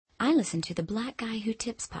I listen to the Black Guy Who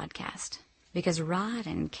Tips podcast because Rod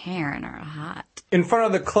and Karen are hot. In front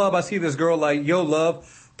of the club, I see this girl like, yo, love.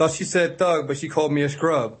 Thought she said thug, but she called me a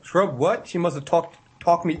scrub. Scrub what? She must have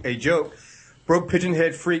talked me a joke. Broke pigeon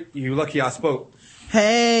head freak. You lucky I spoke.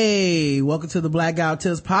 Hey, welcome to the Black Guy Who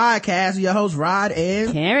Tips podcast. Your host Rod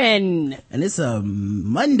and Karen. And it's a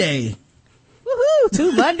Monday. Woohoo!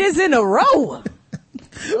 2 Mondays in a row.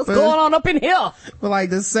 What's going on up in here? For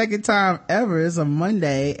like the second time ever, it's a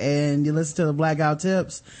Monday, and you listen to the Black Guy Who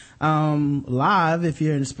Tips live. If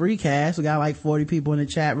you're in the Spreecast, we got like 40 people in the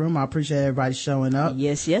chat room. I appreciate everybody showing up.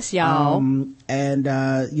 Yes, y'all.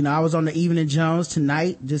 I was on the Evening Jones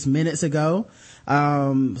tonight, just minutes ago.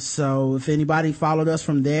 So if anybody followed us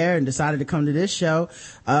from there and decided to come to this show,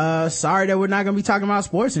 sorry that we're not gonna be talking about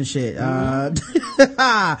sports and shit.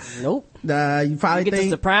 Nope. You probably get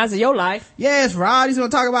think the surprise of your life. Yes, Rod, he's gonna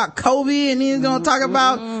talk about Kobe, and he's gonna talk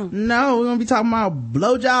about no, we're gonna be talking about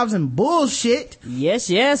blowjobs and bullshit.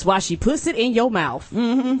 Yes, while she puts it in your mouth.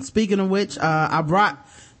 Speaking of which, I brought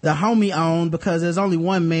the homie on because there's only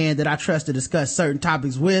one man that I trust to discuss certain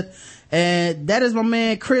topics with, and that is my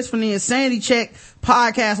man Chris from the Insanity Check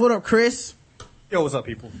podcast. What up, Chris? Yo, what's up,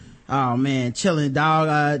 people? Oh man, chilling,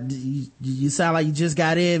 dog. You sound like you just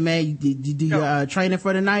got in, man. You do your training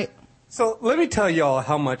for the night? So let me tell y'all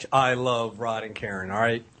how much I love Rod and Karen, all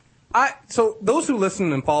right? So those who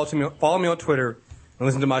listen and follow me on Twitter and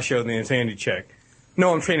listen to my show, The Insanity Check,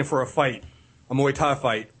 know I'm training for a fight, a Muay Thai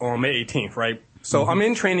fight on May 18th, right? So I'm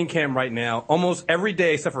in training camp right now. Almost every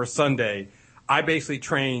day except for Sunday, I basically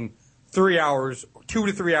train 3 hours, 2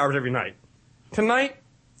 to 3 hours every night. Tonight,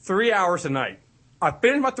 3 hours tonight. I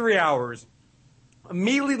finish my 3 hours,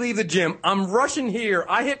 immediately leave the gym. I'm rushing here.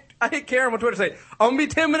 I hit Karen on Twitter and say, I'm going to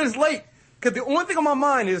be 10 minutes late. Because the only thing on my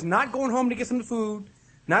mind is not going home to get some food,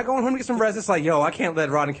 not going home to get some rest. It's like, yo, I can't let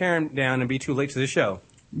Rod and Karen down and be too late to the show.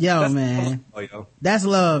 Man. That's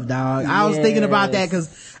love, dog. I was thinking about that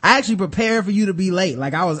because I actually prepared for you to be late.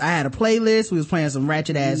 Like I had a playlist. We was playing some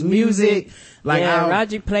ratchet ass music. Like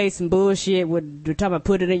Roger played some bullshit with the time I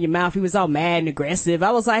put it in your mouth. He was all mad and aggressive.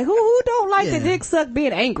 I was like, who don't like the dick suck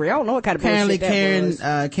being angry? I don't know what kind of bullshit that was.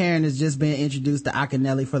 Karen has just been introduced to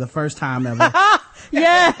Akinelli for the first time ever.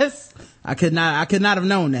 Yes. I could not have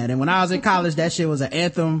known that. And when I was in college, that shit was an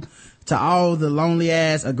anthem to all the lonely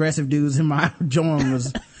ass aggressive dudes in my dorm.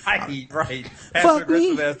 Was right. Fuck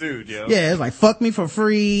me. Aggressive ass dude, yo. Yeah, it's like fuck me for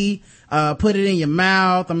free, put it in your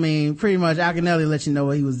mouth. I mean, pretty much Akinelli let you know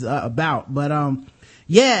what he was about. But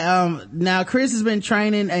now Chris has been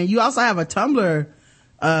training, and you also have a Tumblr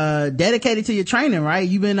dedicated to your training, right?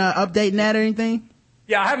 You been updating that or anything?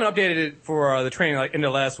 Yeah, I haven't updated it for the training like in the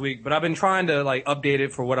last week, but I've been trying to like update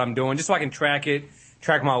it for what I'm doing, just so I can track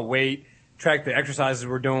my weight, track the exercises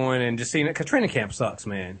we're doing, and just seeing it. Cause training camp sucks,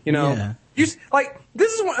 man. You know, this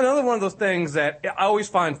is another one of those things that I always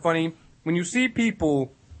find funny when you see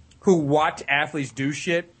people who watch athletes do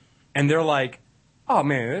shit, and they're like, "Oh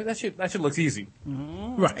man, that shit looks easy."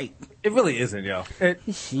 Right? It really isn't, yo.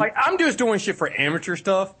 Like I'm just doing shit for amateur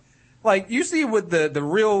stuff. Like you see what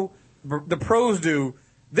the pros do.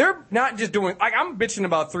 They're not just doing, like, I'm bitching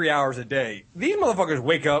about 3 hours a day. These motherfuckers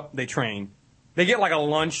wake up, they train. They get like a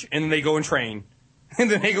lunch, and then they go and train. And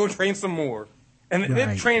then they go train some more. And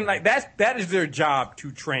they train, like, that is their job,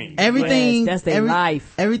 to train. Everything, that's their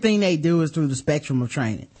life. Everything they do is through the spectrum of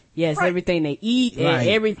training. Yes, everything they eat,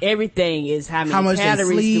 and everything is how much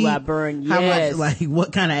calories sleep, do I burn. How much, like,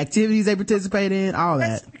 what kind of activities they participate in, all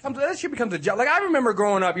that. That shit becomes a job. Like, I remember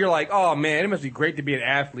growing up, you're like, oh man, it must be great to be an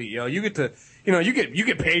athlete, yo. You get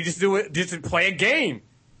paid just to play a game.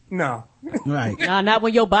 No. Right. Nah, not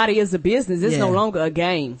when your body is a business. It's no longer a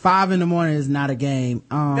game. 5 a.m. is not a game.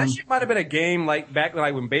 That shit might have been a game, like, back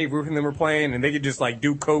like when Babe Ruth and them were playing, and they could just, like,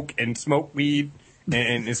 do coke and smoke weed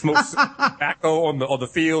and smoke tobacco on the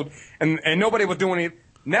field, and nobody was doing it.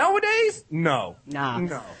 Nowadays, no.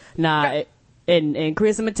 Nah. And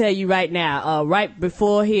Chris, I'm gonna tell you right now, right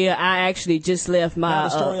before here, I actually just left my. The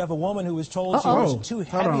story of a woman who was told she was too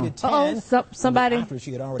heavy to tan. Somebody. After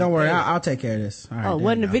she had already Don't worry, paid. I'll take care of this. All right,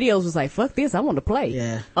 one of the videos was like, "Fuck this, I want to play."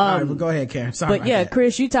 Yeah. All right, well, go ahead, Karen. Sorry. But yeah,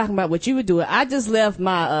 Chris, you talking about what you were doing? I just left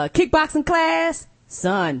my kickboxing class,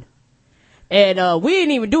 son, and we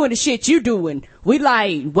ain't even doing the shit you doing. We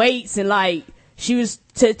like weights and like. She was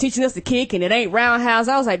teaching us to kick, and it ain't roundhouse.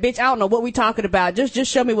 I was like, bitch, I don't know what we talking about. Just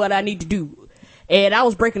show me what I need to do. And I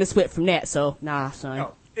was breaking the sweat from that, so nah, son.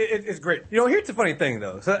 No, it's great. You know, here's the funny thing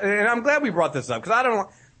though, and I'm glad we brought this up because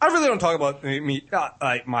I really don't talk about me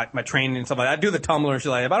like my training and stuff like that. I do the Tumblr and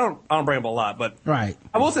shit like that, but I don't bring up a lot. But right,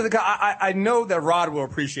 I will say I know that Rod will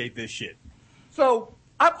appreciate this shit. So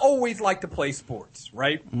I've always liked to play sports,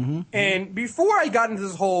 right? Mm-hmm. And before I got into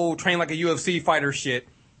this whole train like a UFC fighter shit,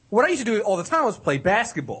 what I used to do all the time was play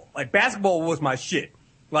basketball. Like, basketball was my shit.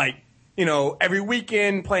 Like, you know, every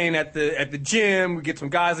weekend playing at the gym, we get some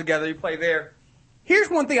guys together, you play there. Here's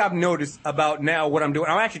one thing I've noticed about now what I'm doing.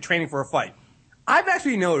 I'm actually training for a fight. I've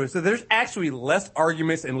actually noticed that there's actually less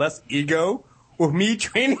arguments and less ego with me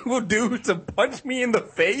training with dudes to punch me in the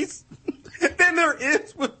face than there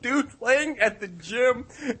is with dudes playing at the gym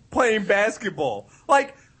playing basketball.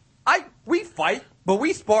 Like, we fight, but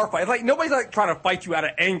we spar fight. Like, nobody's like trying to fight you out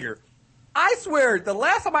of anger. I swear, the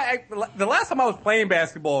last time I was playing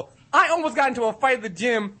basketball, I almost got into a fight at the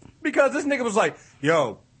gym because this nigga was like,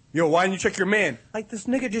 yo, why didn't you check your man? Like, this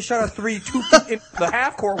nigga just shot a 2 feet in the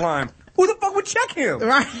half court line. Who the fuck would check him?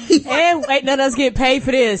 Right. And wait, none of us get paid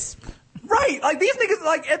for this. Right. Like, these niggas,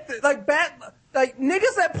 like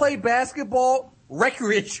niggas that play basketball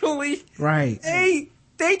recreationally. Right.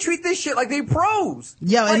 They treat this shit like they pros.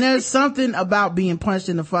 Yo, like, and there's something about being punched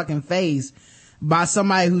in the fucking face by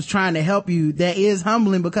somebody who's trying to help you that is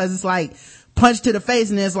humbling, because it's like punch to the face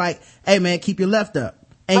and it's like, hey man, keep your left up.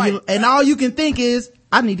 And right. and all you can think is,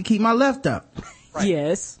 I need to keep my left up. Right.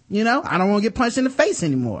 Yes. You know, I don't want to get punched in the face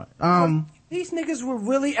anymore. These niggas were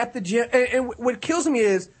really at the gym, and what kills me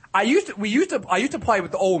is I used to play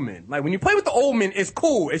with the old men. Like, when you play with the old men, it's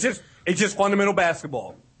cool. It's just fundamental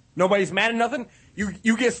basketball. Nobody's mad at nothing.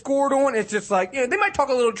 You get scored on. It's just like, yeah, they might talk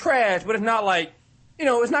a little trash, but it's not like, you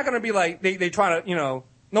know, it's not gonna be like they try to, you know,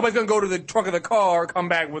 nobody's gonna go to the trunk of the car, come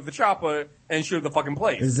back with the chopper, and shoot the fucking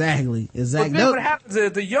place. Exactly. But then what happens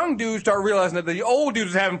is the young dudes start realizing that the old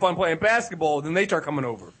dudes are having fun playing basketball, then they start coming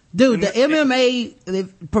over. Dude, the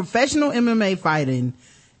professional MMA fighting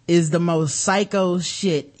is the most psycho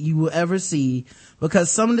shit you will ever see,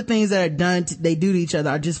 because some of the things that are done, they do to each other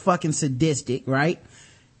are just fucking sadistic, right?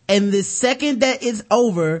 And the second that it's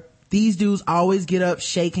over, these dudes always get up,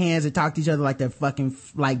 shake hands, and talk to each other like they're fucking,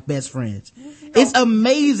 like, best friends. It's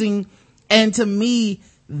amazing. And to me,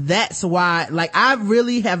 that's why, like, I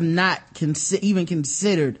really have not even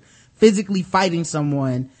considered physically fighting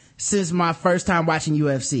someone since my first time watching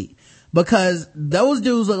UFC. Because those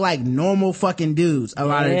dudes look like normal fucking dudes a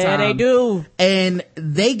lot of the time. Yeah, they do. And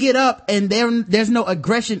they get up and there's no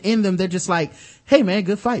aggression in them. They're just like, hey man,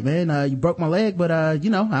 good fight, man. You broke my leg, but you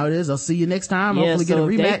know how it is. I'll see you next time. Yeah, Hopefully get a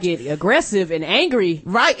rematch. They get aggressive and angry.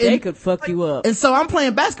 Right. They could fuck you up. And so I'm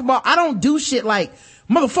playing basketball. I don't do shit like,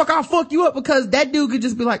 motherfucker, I'll fuck you up, because that dude could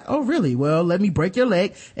just be like, oh really? Well, let me break your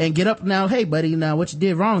leg and get up now. Hey buddy, now what you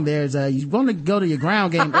did wrong there is, you want to go to your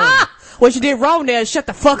ground game early. What you did wrong there is shut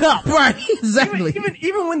the fuck up. Right, exactly.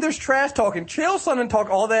 Even when there's trash talking, Chael Sonnen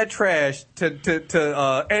talk all that trash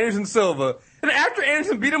to Anderson Silva, and after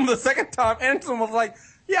Anderson beat him the second time, Anderson was like,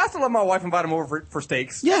 yeah, I still let my wife invite him over for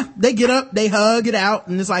steaks. Yeah, they get up, they hug it out,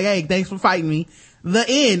 and it's like, hey, thanks for fighting me. The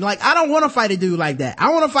end. Like, I don't want to fight a dude like that.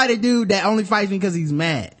 I want to fight a dude that only fights me because he's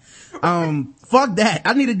mad. Fuck that.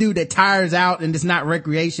 I need a dude that tires out and it's not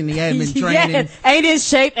recreation. He hasn't been training. Yeah, ain't in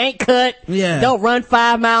shape, ain't cut. Yeah. Don't run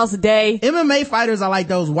 5 miles a day. MMA fighters are like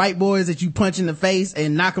those white boys that you punch in the face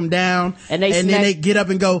and knock them down. And then they get up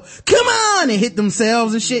and go, come on, and hit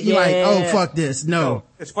themselves and shit. You're like, oh, fuck this. No.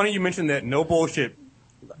 It's funny you mentioned that. No bullshit.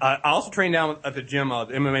 I also trained down at the gym, the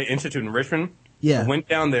MMA Institute in Richmond. Yeah. I went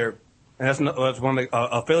down there, and that's one of the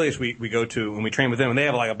affiliates we go to, and we train with them, and they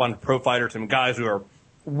have like a bunch of pro fighters and guys who are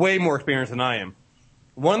way more experienced than I am.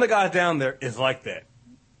 One of the guys down there is like that.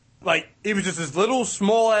 Like, he was just this little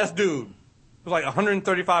small ass dude. He was like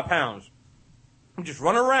 135 pounds. He just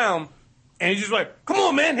run around, and he's just like, come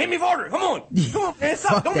on, man, hit me harder. Come on, man,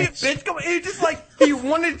 stop. Don't be a bitch. Come on. He's just like, he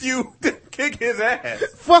wanted you to kick his ass.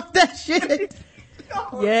 Fuck that shit.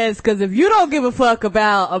 Yes, because if you don't give a fuck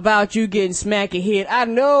about you getting smacked and hit, I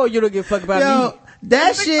know you don't give a fuck about me.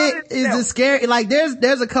 That shit is the scary, like,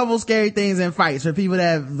 there's a couple scary things in fights for people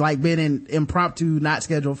that have, like, been in impromptu, not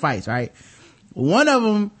scheduled fights, right? One of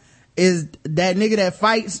them is that nigga that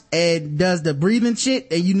fights and does the breathing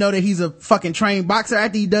shit, and you know that he's a fucking trained boxer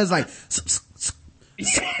after he does, like,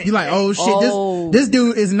 you're like, oh shit, this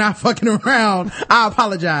dude is not fucking around. I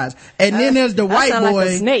apologize. And then there's the white boy. Like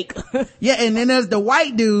a snake. Yeah, and then there's the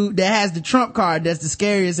white dude that has the trump card that's the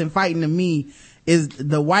scariest in fighting to me, is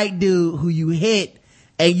the white dude who you hit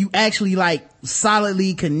and you actually like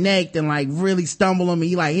solidly connect and like really stumble him and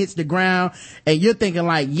he like hits the ground and you're thinking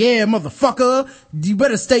like, yeah, motherfucker, you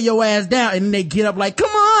better stay your ass down. And then they get up like, come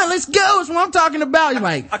on, let's go. That's what I'm talking about. You're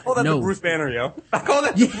like, I call that no. the Bruce Banner, yo. I call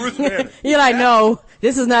that the Bruce Banner. You're like, no,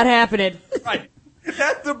 this is not happening. Right.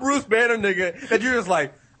 That's the Bruce Banner nigga that you're just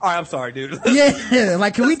like, all right, I'm sorry, dude. Yeah,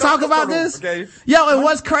 like, can we talk about this? Okay. Yo, and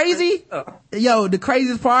what's crazy? Yo, the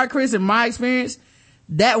craziest part, Chris, in my experience,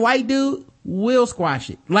 that white dude will squash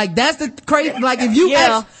it. Like, that's the crazy, like, if you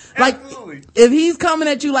Absolutely. if he's coming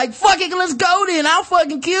at you like, fuck it, let's go then, I'll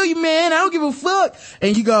fucking kill you, man, I don't give a fuck,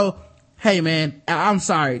 and you go, hey man, I'm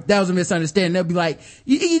sorry, that was a misunderstanding, they'll be like,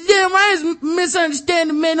 you damn right it's a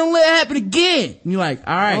misunderstanding, man, don't let it happen again. And you're like,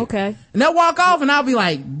 all right, okay, and they'll walk off, and I'll be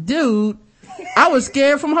like, dude, I was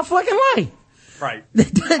scared for my fucking life. Right.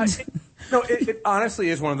 No, it honestly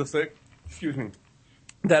is one of those things, excuse me,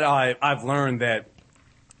 that I've learned that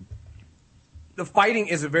the fighting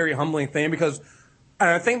is a very humbling thing, because, and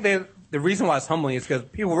I think that the reason why it's humbling is because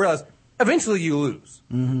people realize eventually you lose.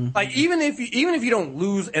 Mm-hmm. Like, even if you don't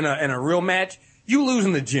lose in a real match, you lose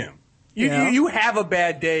in the gym. You have a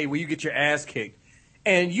bad day where you get your ass kicked,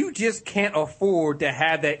 and you just can't afford to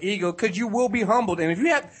have that ego, because you will be humbled. And if you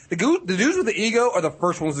have the dudes with the ego are the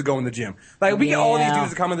first ones to go in the gym. Like, we get all these dudes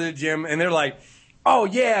that come into the gym and they're like, oh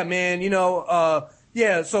yeah, man,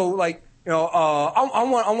 yeah, so like, I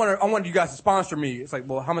want you guys to sponsor me. It's like,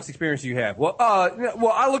 well, how much experience do you have? Well,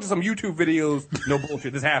 I looked at some YouTube videos. No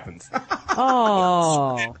bullshit. This happens.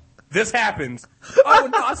 Oh. This happens. Oh,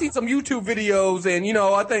 no, I've seen some YouTube videos, and,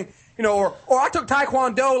 I think, or I took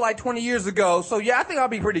Taekwondo like 20 years ago, so yeah, I think I'll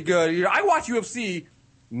be pretty good. I watch UFC.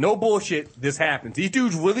 No bullshit. This happens. These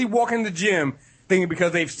dudes really walk in the gym thinking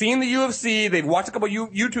because they've seen the UFC, they've watched a couple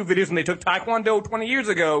YouTube videos, and they took Taekwondo 20 years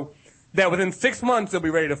ago, that within 6 months they'll be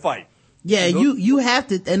ready to fight. Yeah, you have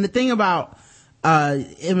to, and the thing about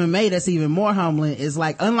MMA that's even more humbling is,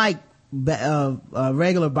 like, unlike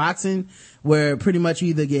regular boxing, where pretty much you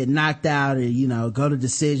either get knocked out or go to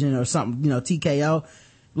decision or something, TKO,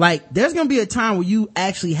 like, there's gonna be a time where you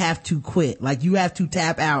actually have to quit. Like, you have to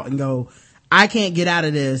tap out and go, I can't get out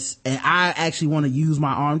of this, and I actually want to use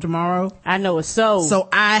my arm tomorrow. I know it's so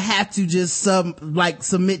I have to just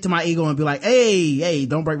submit to my ego and be like, hey,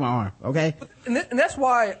 don't break my arm, okay? And that's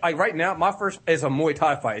why, like, right now, my first is a Muay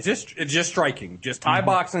Thai fight. It's just striking, just Thai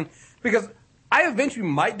boxing, because I eventually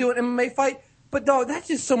might do an MMA fight, but dog, that's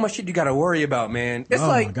just so much shit you gotta worry about, man. It's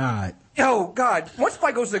my God. Once the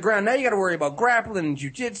fight goes to the ground, now you gotta worry about grappling and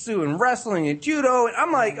jiu-jitsu and wrestling and judo, and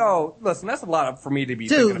I'm like, listen, that's a lot for me to be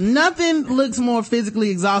thinking of. Nothing looks more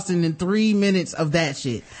physically exhausting than 3 minutes of that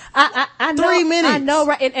shit. I know, 3 minutes. I know,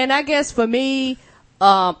 right? And I guess for me,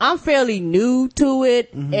 I'm fairly new to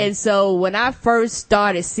it, and so when I first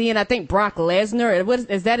started seeing, I think Brock Lesnar,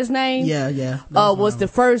 is that his name? Yeah. Was the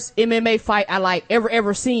first MMA fight I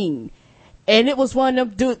ever seen. And it was one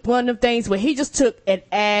of them things where he just took an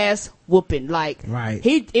ass whooping. Like, right.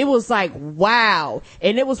 It was like, wow.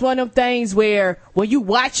 And it was one of them things where when you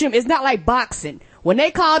watch him, it's not like boxing. When they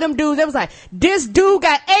called them dudes, it was like, this dude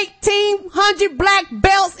got 1,800 black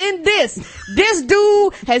belts in this. This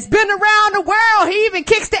dude has been around the world. He even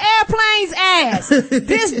kicks the airplane's ass.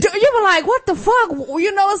 This dude, you were like, what the fuck?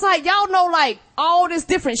 It's like, y'all know, like, all this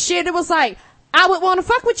different shit. It was like, I would want to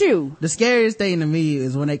fuck with you. The scariest thing to me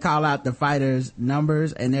is when they call out the fighters'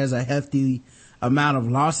 numbers and there's a hefty amount of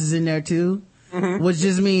losses in there too, which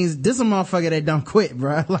just means this is a motherfucker that don't quit,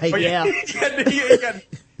 bro. Like, yeah. He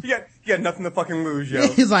got nothing to fucking lose, yo.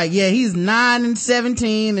 He's like, yeah, he's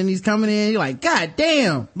 9-17 and he's coming in. You're like, God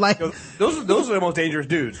damn. Like, those are the most dangerous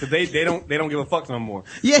dudes, because they don't give a fuck no more.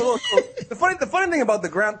 Yeah. So the funny thing about the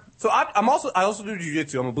ground, so I also do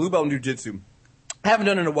jiu-jitsu. I'm a blue belt in jiu-jitsu. I haven't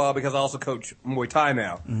done it in a while because I also coach Muay Thai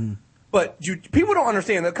now. Mm-hmm. But people don't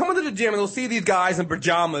understand. They'll come into the gym and they'll see these guys in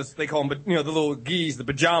pajamas. They call them, the little gis, the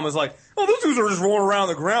pajamas. Like, oh, those dudes are just rolling around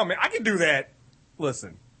the ground, man. I can do that.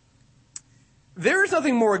 Listen, there is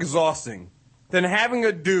nothing more exhausting than having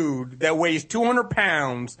a dude that weighs 200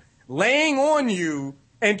 pounds laying on you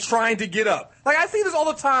and trying to get up. Like, I see this all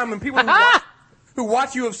the time when people who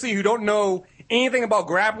watch UFC who don't know anything about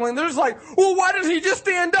grappling, they're just like, well, why doesn't he just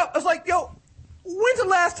stand up? It's like, yo, when's the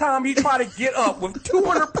last time you try to get up with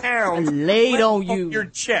 200 pounds laid on your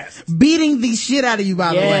chest? Beating the shit out of you,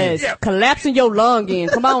 by the way. Yeah. Collapsing your lung in.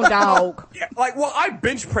 Come on, dog. Yeah, like, well, I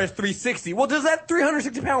bench press 360. Well, does that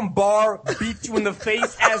 360-pound bar beat you in the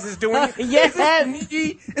face as it's doing it? Yes.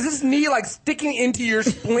 Is this knee, like, sticking into your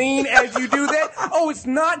spleen as you do that? Oh, it's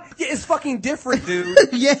not? Yeah, it's fucking different, dude.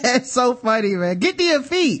 Yeah, it's so funny, man. Get to your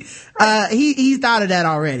feet. He's thought of that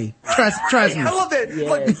already. Trust me. I love that. Yes.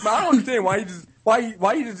 Like, I don't understand why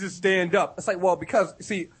you just stand up. It's like, well, because, you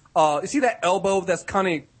see that elbow that's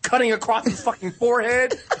cutting across his fucking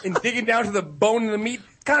forehead and digging down to the bone and the meat?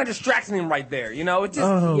 Kind of distracting him right there, It's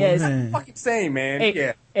just, yes. It's fucking same,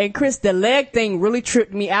 man. And Chris, the leg thing really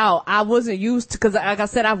tripped me out. I wasn't used to, cause like I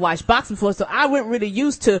said, I've watched boxing before, so I wasn't really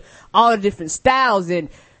used to all the different styles. And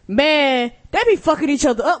man, they be fucking each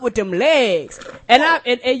other up with them legs. And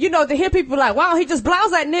and you know, to hear people like, wow, he just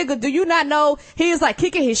blows that nigga. Do you not know he is like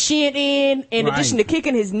kicking his shin in addition to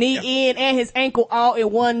kicking his knee in and his ankle all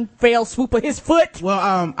in one fell swoop of his foot?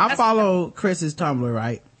 Well, I follow Chris's Tumblr,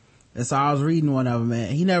 right? And so I was reading one of them,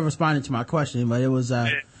 and he never responded to my question, but it was,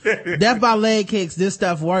 death by leg kicks, this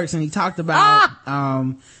stuff works. And he talked about,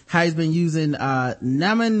 how he's been using,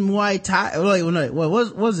 Naman Muay Thai. Wait,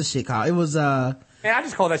 what was this shit called? It was, Man, I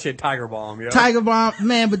just call that shit Tiger Bomb, yo. Tiger Bomb,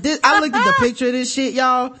 man, but I looked at the picture of this shit,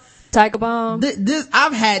 y'all. Tiger Bomb?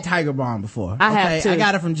 I've had Tiger Bomb before. I have too. I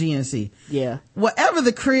got it from GNC. Yeah. Whatever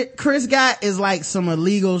the Chris got is like some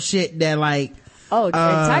illegal shit that like,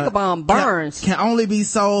 Tiger Bomb burns. Can only be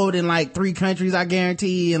sold in like 3 countries, I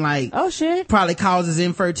guarantee, and like, oh shit, probably causes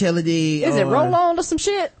infertility. Is it roll on or some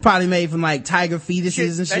shit? Probably made from like tiger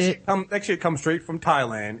fetuses and shit. That shit comes straight from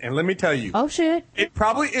Thailand, and let me tell you, oh shit, it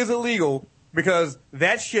probably is illegal because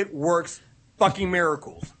that shit works fucking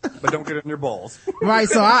miracles, but don't get it in your balls. Right.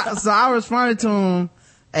 So I responded to him.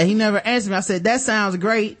 And he never answered me. I said, that sounds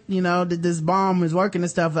great, you know, that this bomb is working and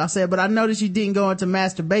stuff. I said, but I noticed you didn't go into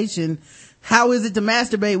masturbation. How is it to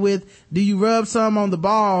masturbate with? Do you rub some on the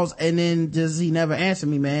balls? And then he never answered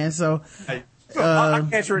me, man. So, I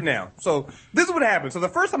can answer it now. So this is what happened. So the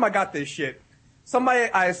first time I got this shit,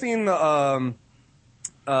 I seen the,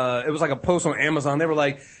 it was like a post on Amazon. They were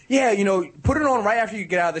like, yeah, you know, put it on right after you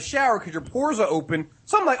get out of the shower because your pores are open.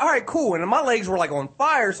 So I'm like, all right, cool. And my legs were like on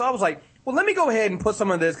fire. So I was like, well, let me go ahead and put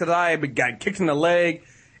some of this because I got kicked in the leg.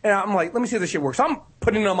 And I'm like, let me see if this shit works. So I'm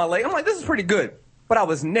putting it on my leg. I'm like, this is pretty good. But I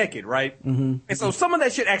was naked, right? Mm-hmm. And so some of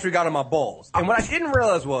that shit actually got on my balls. And what I didn't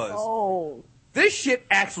realize was, this shit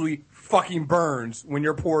actually fucking burns when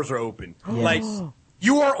your pores are open. Yeah. Like,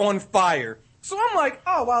 you are on fire. So I'm like,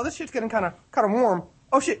 oh, wow, this shit's getting kind of warm.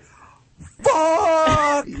 Oh, shit.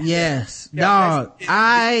 Fuck! Yes. Dog.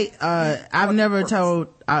 I've never told,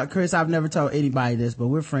 Chris, I've never told anybody this, but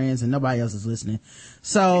we're friends and nobody else is listening.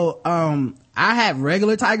 So, I had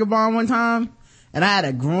regular Tiger Balm one time and I had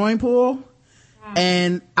a groin pull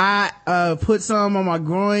and I, put some on my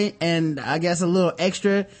groin and I guess a little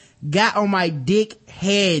extra got on my dick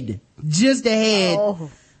head. Just the head.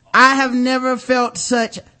 Oh. I have never felt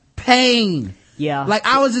such pain. Yeah. Like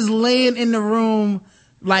I was just laying in the room,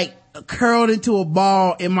 like, curled into a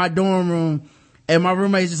ball in my dorm room and my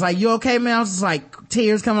roommate's just like, you okay, man? I was just like,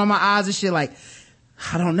 tears coming out my eyes and shit, like,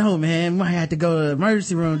 I don't know, man, might have to go to the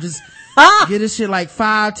emergency room, just get this shit like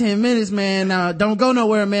 5-10 minutes, man. Don't go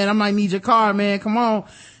nowhere, man. I might need your car, man. Come on,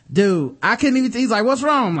 dude. I couldn't even, he's like, what's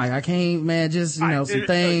wrong? I'm like, I can't, man, just, you know, some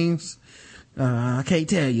things. I can't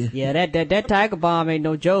tell you. Yeah, that Tiger Bomb ain't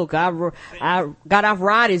no joke. I got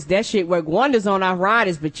arthritis. That shit work wonders on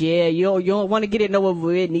arthritis, but yeah, you don't want to get it nowhere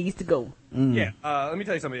where it needs to go. Mm. Yeah, let me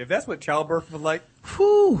tell you something. If that's what childbirth was like,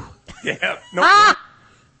 whew. Yeah,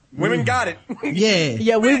 women got it.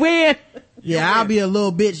 Yeah, we win. Yeah, I'll be a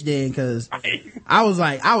little bitch then, cause I was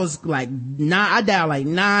like 9, I dialed like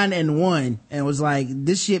 9 and 1 and was like,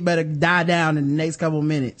 this shit better die down in the next couple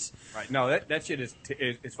minutes. Right. No, that shit is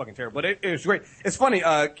fucking terrible. But it was great. It's funny.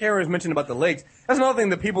 Kara's mentioned about the legs. That's another thing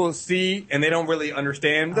that people see and they don't really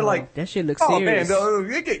understand. They're like, that shit looks serious. Man,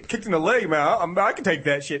 they get kicked in the leg, man. I can take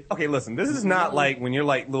that shit. Okay, listen. This is not like when your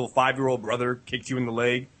like little 5-year-old brother kicks you in the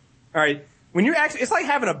leg. All right. When you're actually, it's like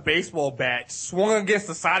having a baseball bat swung against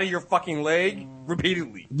the side of your fucking leg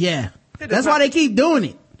repeatedly. Yeah. That's why they keep doing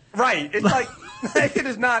it. Right. It's like, that shit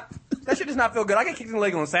does not feel good. I got kicked in the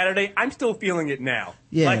leg on Saturday. I'm still feeling it now.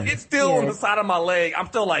 Yeah. Like, it's still on the side of my leg. I'm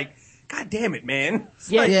still like, God damn it, man.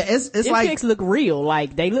 It's like, kicks look real.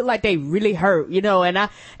 Like, they look like they really hurt, you know, and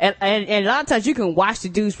a lot of times you can watch the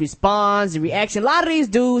dude's response and reaction. A lot of these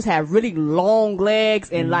dudes have really long legs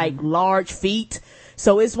and like large feet.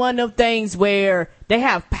 So it's one of them things where they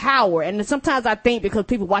have power. And sometimes I think because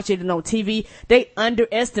people watch it on TV, they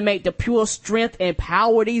underestimate the pure strength and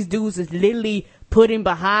power these dudes is literally putting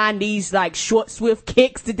behind these like short, swift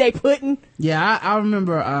kicks that they putting. Yeah, I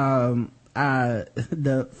remember,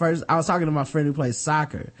 the first, I was talking to my friend who plays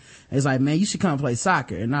soccer. He's like, man, you should come play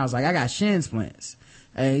soccer. And I was like, I got shin splints.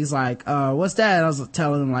 And he's like, what's that? And I was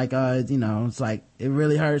telling him like, you know, it's like, it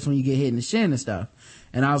really hurts when you get hit in the shin and stuff.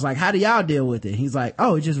 And I was like, how do y'all deal with it? He's like,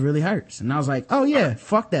 oh, it just really hurts. And I was like, oh yeah,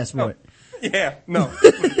 fuck that sport. Yeah, no.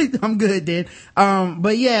 I'm good then.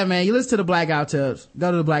 But yeah, man, you listen to the Blackout Tips.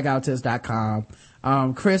 Go to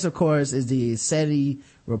theblackouttips.com. Chris, of course, is the Insanity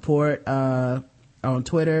Report, on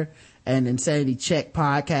Twitter and Insanity Check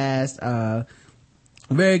podcast.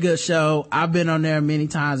 Very good show. I've been on there many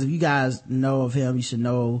times. If you guys know of him, you should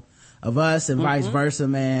know of us and vice versa,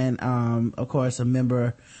 man. Of course, a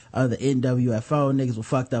member of the NWFO, niggas with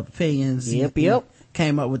fucked up opinions. Yep.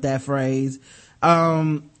 came up with that phrase.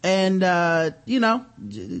 You gotta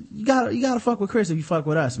fuck with Chris if you fuck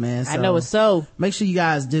with us, man. So I know it's so. Make sure you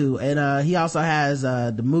guys do. And he also has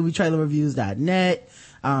the movietrailerreviews.net.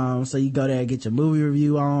 So you go there and get your movie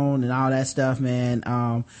review on and all that stuff, man.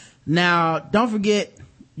 Now don't forget,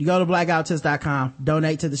 you go to blackouttips.com,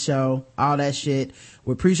 donate to the show, all that shit.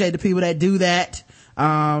 We appreciate the people that do that.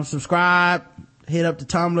 Subscribe, hit up the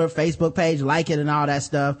Tumblr, Facebook page, like it and all that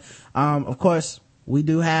stuff. Of course, we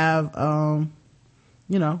do have,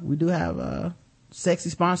 sexy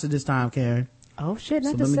sponsor this time, Karen. Oh shit,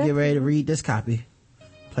 so let me get ready to read this copy.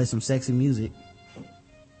 Play some sexy music.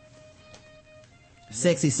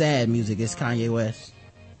 Sexy sad music. It's Kanye West.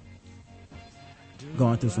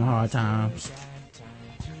 Going through some hard times.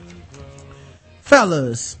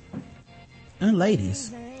 Fellas and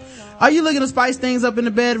ladies, are you looking to spice things up in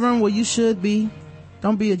the bedroom? Well, you should be.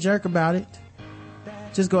 Don't be a jerk about it.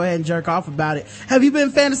 Just go ahead and jerk off about it. Have you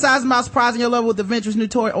been fantasizing about surprising your lover with a adventurous new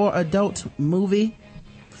toy or adult movie?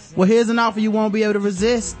 Well, here's an offer you won't be able to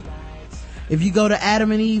resist. If you go to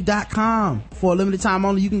adamandeve.com for a limited time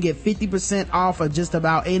only, you can get 50% off of just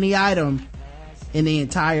about any item in the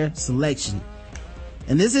entire selection.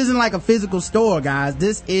 And this isn't like a physical store, guys.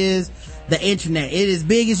 This is the internet. It is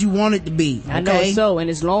big as you want it to be. Okay? I know so, and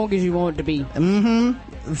as long as you want it to be.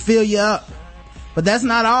 Fill you up. But that's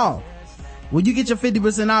not all. When you get your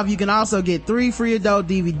 50% off, you can also get 3 free adult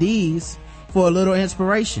DVDs for a little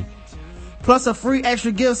inspiration. Plus a free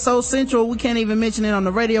extra gift so central we can't even mention it on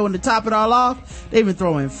the radio. And to top it all off, they even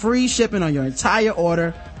throw in free shipping on your entire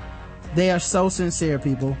order. They are so sincere,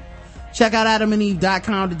 people. Check out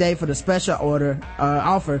adamandeve.com today for the special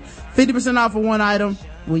offer. 50% off for one item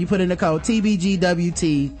when you put in the code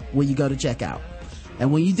TBGWT when you go to checkout.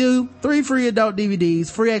 And when you do, 3 free adult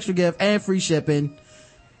DVDs, free extra gift, and free shipping.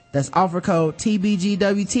 That's offer code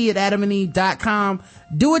TBGWT at adamandeve.com.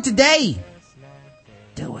 Do it today.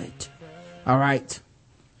 Do it. All right.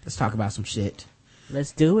 Let's talk about some shit.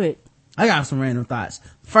 Let's do it. I got some random thoughts.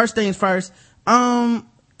 First things first. So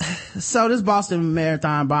this Boston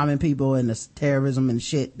Marathon bombing people and this terrorism and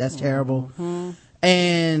shit, that's terrible.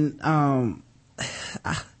 And,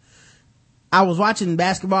 I was watching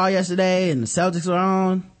basketball yesterday and the Celtics were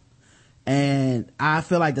on, and I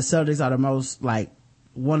feel like the Celtics are the most, like,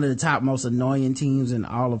 one of the top most annoying teams in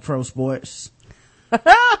all of pro sports.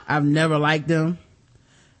 I've never liked them.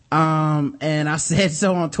 And I said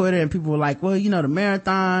so on Twitter, and people were like, well, the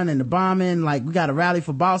marathon and the bombing, like, we got to rally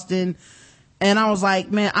for Boston. And I was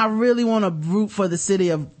like, man, I really want to root for the city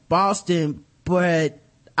of Boston, but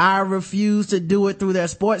I refuse to do it through their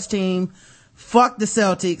sports team. Fuck the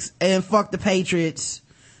Celtics and fuck the Patriots.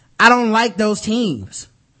 I don't like those teams.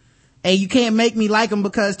 And you can't make me like them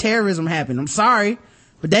because terrorism happened. I'm sorry,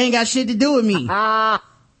 but they ain't got shit to do with me. I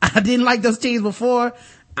didn't like those teams before.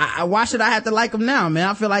 Why should I have to like them now, man?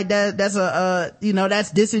 I feel like that's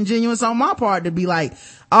that's disingenuous on my part to be like,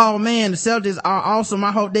 oh man, the Celtics are awesome.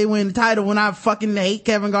 I hope they win the title when I fucking hate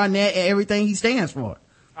Kevin Garnett and everything he stands for.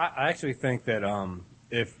 I actually think that,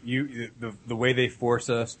 if the way they force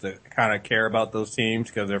us to kind of care about those teams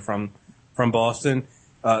because they're from Boston,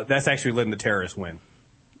 that's actually letting the terrorists win.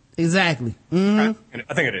 Exactly. I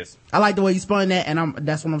think it is. I like the way you spun that, and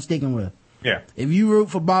that's what I'm sticking with. Yeah. If you root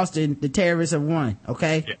for Boston, the terrorists have won,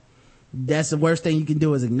 okay? Yeah. That's the worst thing you can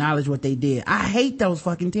do is acknowledge what they did. I hate those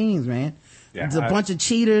fucking teams, man. Yeah, it's a bunch of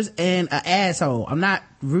cheaters and an asshole. I'm not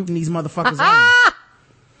rooting these motherfuckers on.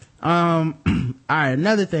 All right,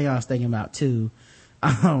 another thing I was thinking about too.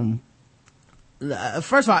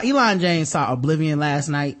 First of all, Elon James saw Oblivion last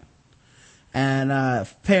night, and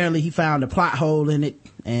apparently he found a plot hole in it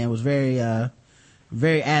and was very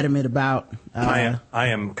adamant about. I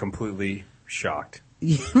am completely shocked.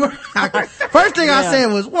 First thing I said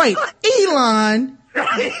was, wait, Elon,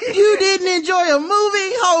 you didn't enjoy a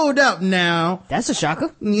movie? Hold up now. That's a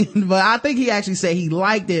shocker. But I think he actually said he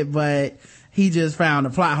liked it, but he just found a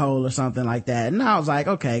plot hole or something like that. And I was like,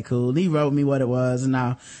 okay, cool. He wrote me what it was, and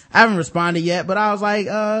now I haven't responded yet, but I was like,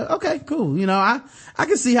 okay, cool. I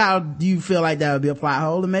can see how you feel like that would be a plot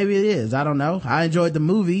hole, and maybe it is. I don't know. I enjoyed the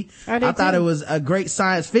movie. I thought it was a great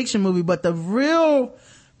science fiction movie, but the real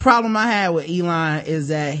problem I had with Elon is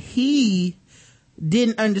that he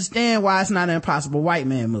didn't understand why it's not an Impossible White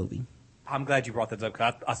Man movie. I'm glad you brought that up,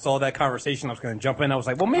 because I saw that conversation. I was going to jump in. I was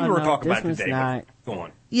like, well, maybe we'll talk about it today. Go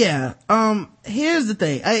on. Yeah. Here's the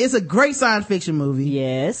thing. It's a great science fiction movie.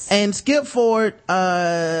 Yes. And skip forward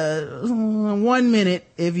 1 minute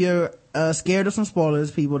if you're scared of some spoilers,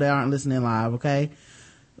 people that aren't listening live, okay?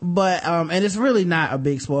 But and it's really not a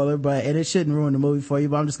big spoiler, and it shouldn't ruin the movie for you,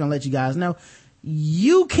 but I'm just going to let you guys know.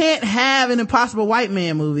 You can't have an Impossible White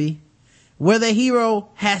Man movie where the hero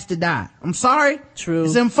has to die. I'm sorry. True.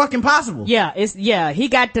 It's fucking possible. Yeah, he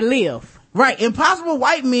got to live. Right. Impossible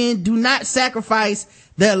white men do not sacrifice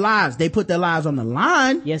their lives. They put their lives on the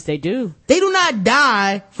line. Yes, they do. They do not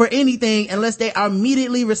die for anything unless they are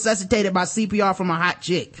immediately resuscitated by CPR from a hot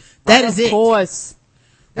chick. That is it. Of course.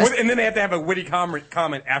 And then they have to have a witty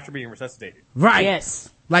comment after being resuscitated. Right. Yes.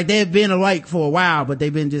 Like they've been awake for a while, but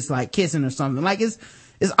they've been just like kissing or something. Like it's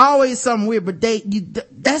always something weird, but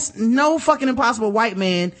that's no fucking impossible white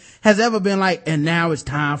man has ever been like, and now it's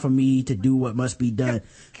time for me to do what must be done.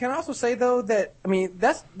 Can I also say though that, I mean,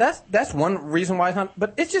 that's one reason why it's not,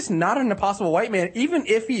 but it's just not an impossible white man. Even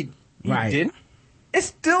if he didn't, it's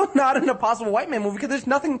still not an impossible white man movie because there's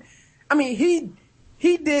nothing, I mean, he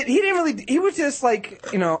was just like,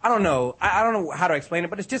 I don't know how to explain it,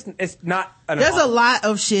 but it's not there's a lot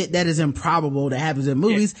of shit that is improbable that happens in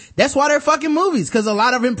movies. Yeah. That's why they're fucking movies, because a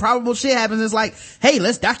lot of improbable shit happens. It's like, hey,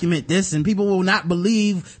 let's document this, and people will not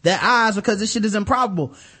believe their eyes because this shit is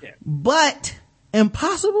improbable. Yeah. But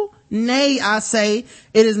impossible? Nay, I say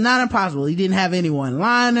it is not impossible. He didn't have any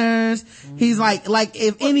one-liners. He's like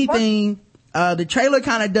if anything, the trailer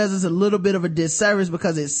kind of does us a little bit of a disservice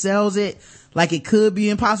because it sells it like it could be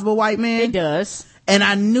Impossible White Man. It does. And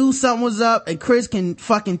I knew something was up, and Chris can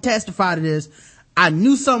fucking testify to this. I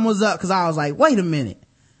knew something was up because I was like, wait a minute.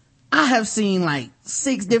 I have seen like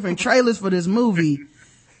 6 different trailers for this movie.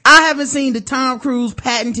 I haven't seen the Tom Cruise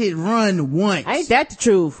patented run once. Ain't that the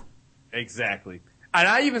truth? Exactly. And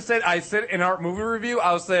I said in our movie review,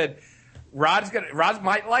 I said, Rod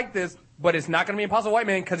might like this, but it's not going to be Impossible White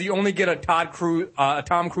Man because you only get a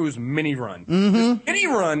Tom Cruise mini run. Mm-hmm. Mini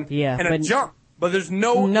run and a jump, but there's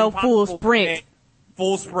no full sprint.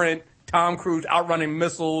 Full sprint, Tom Cruise outrunning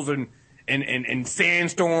missiles and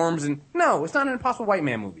sandstorms, and no, it's not an Impossible White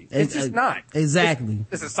Man movie. It's just not. Exactly.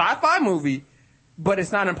 It's a sci-fi movie, but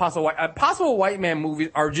it's not an Impossible White Man movies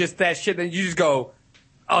are just that shit that you just go,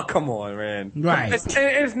 oh, come on, man. Right.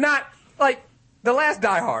 It's not like The Last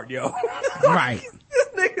Die Hard, yo. Right.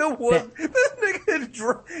 He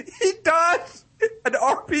dodged an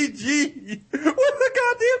RPG with a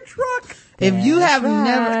goddamn truck. If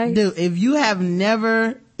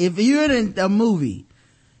you're in a movie,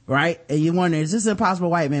 right, and you're wondering, is this an Impossible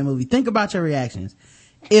White Man movie? Think about your reactions.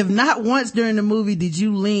 If not once during the movie did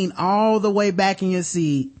you lean all the way back in your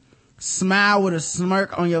seat, smile with a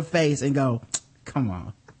smirk on your face, and go, come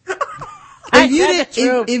on. If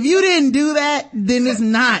you didn't do that, then it's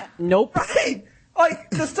not. Nope. Right. Like,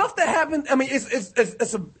 the stuff that happened, I mean,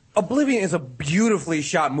 Oblivion is a beautifully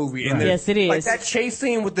shot movie. Right. Yes, it is. Like, that chase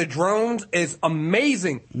scene with the drones is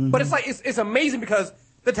amazing. Mm-hmm. But it's like, it's amazing because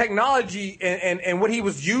the technology and what he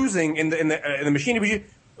was using in the machine he was using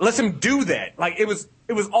lets him do that. Like, it was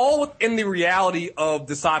all within the reality of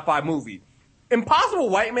the sci-fi movie. Impossible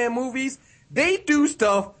White Man movies, they do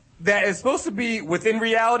stuff that is supposed to be within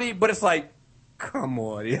reality, but it's like, come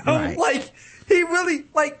on, you know? Right. Like, he really,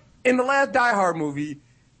 like, in the last Die Hard movie,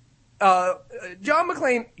 John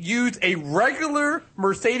McClane used a regular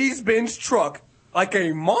Mercedes-Benz truck, like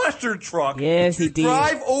a monster truck, yes, to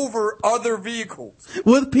drive over other vehicles.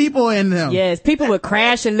 With people in them. Yes, people would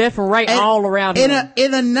crash and left and right all around him.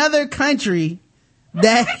 In another country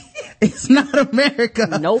that is not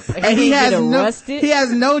America. Nope. And he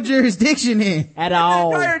has no jurisdiction in. At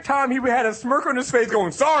all. The entire time he had a smirk on his face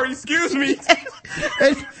going, sorry, excuse me.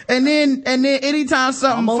 and then anytime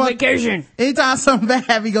something I'm on vacation. Anytime something bad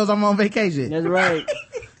happens, he goes, I'm on vacation. That's right.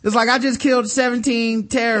 It's like I just killed 17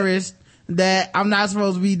 terrorists that I'm not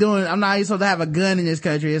supposed to be doing. I'm not even supposed to have a gun in this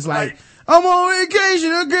country. It's like, I'm on vacation.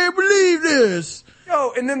 I can't believe this.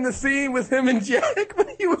 Yo, and then the scene with him and Jack when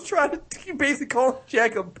he was trying to basically call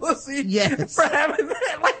Jack a pussy for having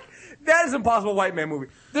that. Like, that is Impossible White Man movie.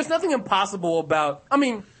 There's nothing impossible about, I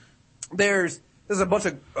mean, there's a bunch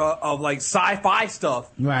of like sci-fi stuff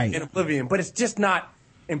in Oblivion, but it's just not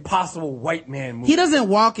Impossible White Man movie. He doesn't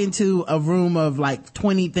walk into a room of like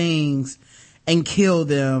 20 things and kill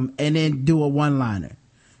them and then do a one-liner.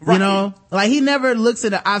 Right. You know? Like, he never looks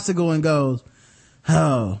at an obstacle and goes,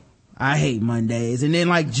 oh, I hate Mondays, and then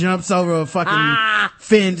like jumps over a fucking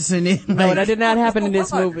fence and then like, no, that did not happen in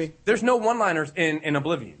this movie. There's no one-liners in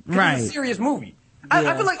Oblivion. Right. It's a serious movie.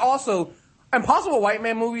 Yeah. I feel like also Impossible White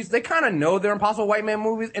Man movies, they kind of know they're Impossible White Man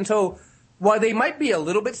movies, and so while they might be a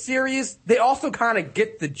little bit serious, they also kind of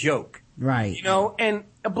get the joke. Right. You know, and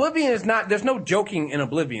Oblivion is not, there's no joking in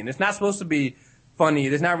Oblivion. It's not supposed to be funny.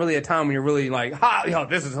 There's not really a time when you're really like,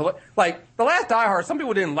 this is like The Last Die Hard. Some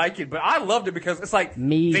people didn't like it, but I loved it because it's like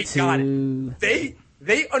they got it.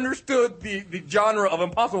 They understood the genre of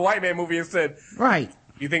Impossible White Man movie and said, right,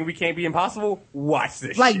 You think we can't be impossible? Watch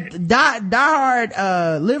this like shit. Die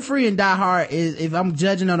Hard, Live Free and Die Hard is, if I'm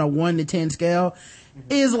judging on a 1 to 10 scale,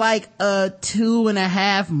 is like a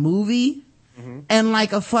 2.5 movie and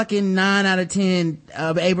like a fucking 9 out of 10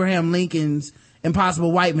 of Abraham Lincoln's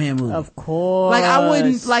Impossible White Man movie. Of course. Like I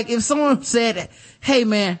wouldn't, like if someone said, hey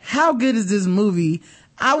man, how good is this movie?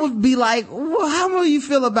 I would be like, well, how do you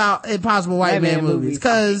feel about Impossible White Man movies?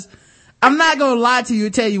 Cause I'm not gonna lie to you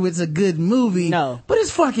and tell you it's a good movie. No. But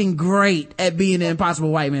it's fucking great at being an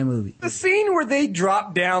Impossible White Man movie. The scene where they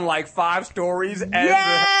drop down like 5 stories as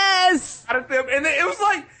Yes! out of them, and it was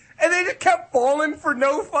like, and they just kept falling for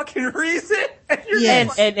no fucking reason. And you're Yes.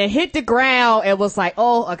 just like, And hit the ground and was like,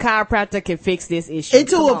 oh, a chiropractor can fix this issue.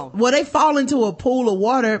 Well, they fall into a pool of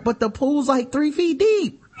water, but the pool's like 3 feet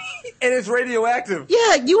deep. and it's radioactive.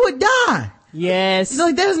 Yeah, you would die. Yes. It's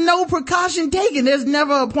like there's no precaution taken. There's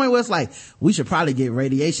never a point where it's like, we should probably get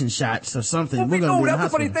radiation shots or something. Well, We're gonna be in the that's the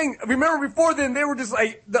funny hospital. thing. Remember before then, they were just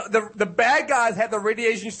like, the bad guys had the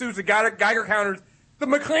radiation suits, the Geiger counters. The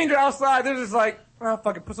McLeans are outside. They're just like, well,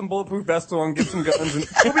 fucking put some bulletproof vests on, get some guns, and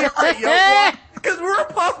we'll be alright, yo. Because we're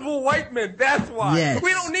impossible white men. That's why. Yes.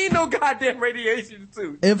 We don't need no goddamn radiation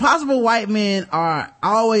suits. Impossible White Men are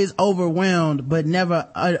always overwhelmed, but never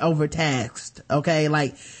overtaxed. Okay.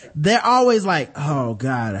 Like they're always like, oh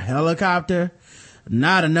God, a helicopter.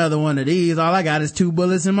 Not another one of these. All I got is 2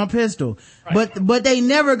 bullets in my pistol. Right. But they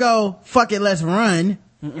never go, fuck it, let's run.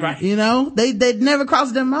 Right. You know, they never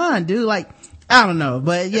cross their mind, dude. Like, I don't know,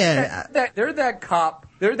 but yeah. They're that cop.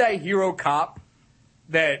 They're that hero cop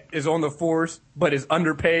that is on the force, but is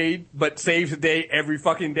underpaid, but saves the day every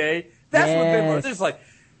fucking day. That's what they were. They're just like,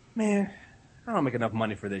 man, I don't make enough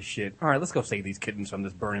money for this shit. All right, let's go save these kittens from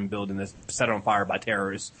this burning building that's set on fire by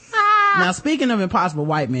terrorists. Now, speaking of Impossible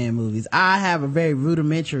White Man movies, I have a very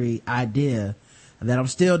rudimentary idea that I'm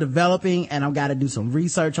still developing, and I've got to do some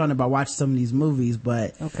research on it by watching some of these movies.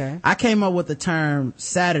 But okay, I came up with the term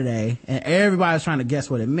Saturday, and everybody was trying to guess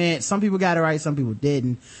what it meant. Some people got it right, some people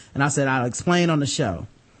didn't. And I said I'll explain on the show.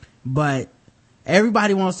 But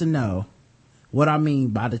everybody wants to know what I mean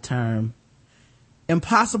by the term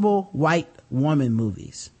Impossible White Woman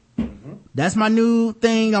movies. That's my new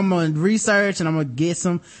thing. I'm going to research and I'm going to get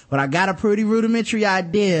some, but I got a pretty rudimentary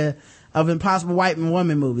idea of Impossible White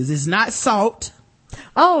Woman movies. It's not Salt.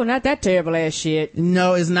 Oh, not that terrible ass shit.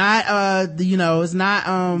 No, it's not, it's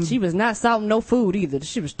not, she was not salting no food either.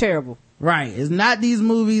 She was terrible. Right. It's not these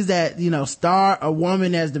movies that, star a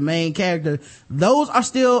woman as the main character. Those are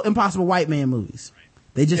still Impossible White Man movies.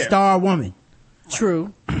 They just star a woman.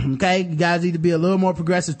 True. Okay. You guys need to be a little more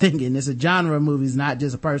progressive thinking. It's a genre of movies, not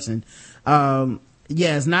just a person.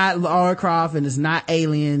 It's not Lara Croft and it's not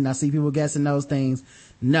Alien. I see people guessing those things.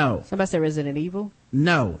 No. Somebody said Resident Evil?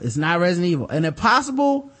 No, it's not Resident Evil. An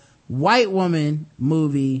Impossible White Woman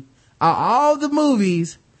movie are all the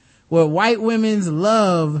movies where white women's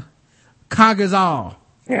love conquers all.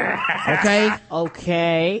 Okay?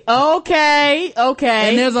 Okay.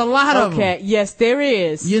 And there's a lot of them. Okay. Yes, there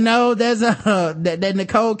is. There's that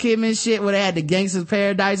Nicole Kidman shit where they had the Gangsta's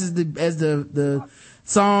Paradise as the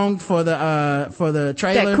song for the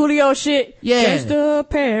trailer. That Coolio shit. Yeah. Gangsta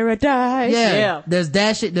Paradise. Yeah. There's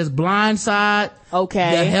that shit. There's Blind Side.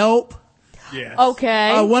 Okay. The Help. Yes.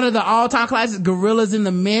 Okay. One of the all-time classics, Gorillas in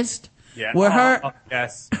the Mist. Yeah. Where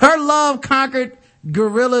her love conquered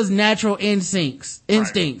Gorilla's natural instincts.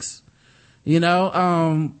 Right.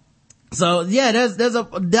 So yeah,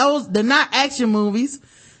 they're not action movies.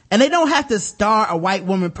 And they don't have to star a white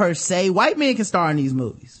woman per se. White men can star in these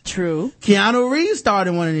movies. True. Keanu Reeves starred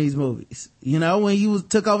in one of these movies. When he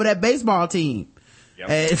took over that baseball team. Yep.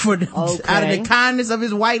 Out of the kindness of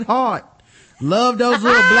his white heart. Loved those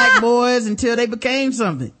little black boys until they became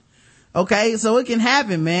something. Okay, so it can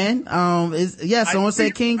happen, man. Someone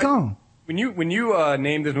said King Kong. When you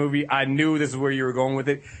named this movie, I knew this is where you were going with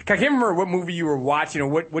it. I can't remember what movie you were watching or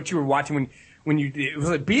what you were watching when it was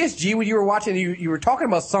like BSG when you were watching. You were talking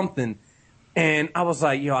about something, and I was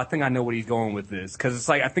like, I think I know what he's going with this, because it's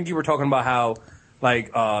like I think you were talking about how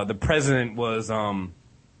like the president was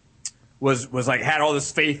like had all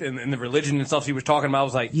this faith in the religion and stuff he was talking about. I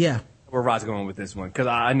was like, where Rod's going with this one, because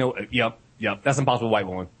I know. Yep, that's Impossible White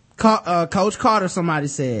Woman. Coach Carter, somebody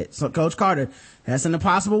said. So Coach Carter, that's an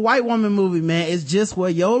Impossible White Woman movie, man. It's just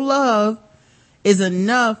where your love is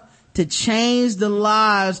enough to change the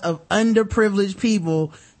lives of underprivileged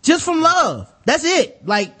people just from love. That's it.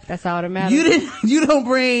 Like, that's all that matters. You don't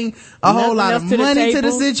bring a whole lot of money to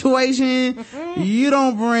the situation. You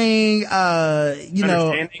don't bring, no,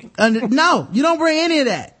 you don't bring any of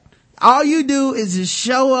that. All you do is just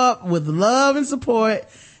show up with love and support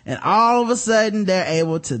and all of a sudden they're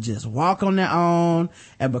able to just walk on their own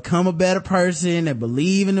and become a better person and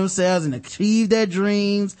believe in themselves and achieve their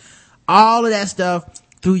dreams. All of that stuff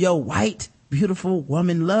through your white, beautiful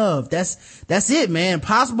woman love. That's it, man.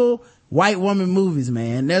 Possible white woman movies,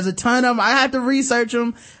 man. There's a ton of them. I had to research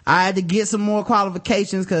them. I had to get some more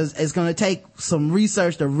qualifications because it's going to take some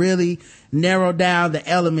research to really narrow down the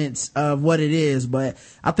elements of what it is. But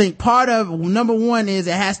I think part of number one is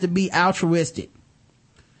it has to be altruistic.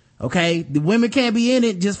 Okay. The women can't be in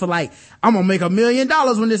it just for like, I'm going to make $1 million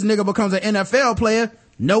when this nigga becomes an NFL player.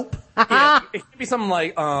 Nope. Yeah, it could be something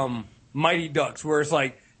like, Mighty Ducks, where it's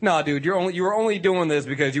like, nah, dude, you were only doing this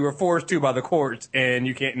because you were forced to by the courts and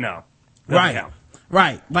you can't, no. Right. Count.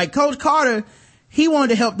 Right. Like Coach Carter, he wanted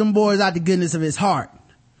to help them boys out the goodness of his heart.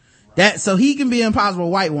 So he can be an impossible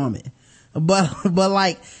white woman. But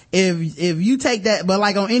like, if you take that, but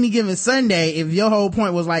like on any given Sunday, if your whole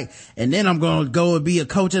point was like, and then I'm going to go and be a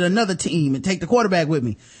coach at another team and take the quarterback with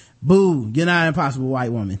me. Boo. You're not an impossible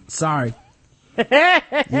white woman. Sorry.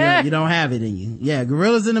 You don't have it in you. Yeah.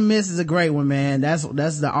 Gorillas in the Mist is a great one, man. That's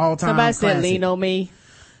the all-time Somebody classic. said Lean on Me.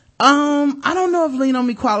 I don't know if Lean on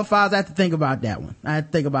Me qualifies. I have to think about that one. I have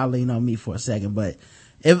to think about Lean on Me for a second, but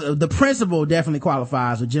if the principal definitely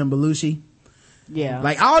qualifies with Jim Belushi. Yeah.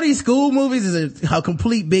 Like all these school movies is a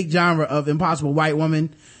complete big genre of impossible white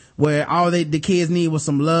woman where all the kids need was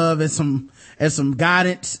some love and some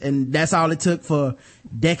guidance, and that's all it took for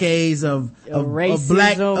decades of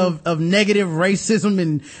negative racism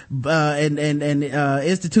and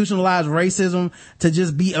institutionalized racism to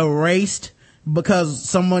just be erased because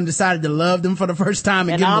someone decided to love them for the first time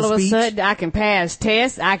and give them a speech. And all of a sudden I can pass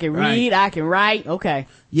tests, I can read, I can write. Okay.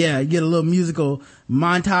 Yeah, you get a little musical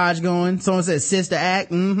montage going. Someone said sister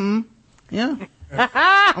act. Yeah.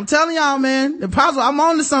 I'm telling y'all, man, impossible. I'm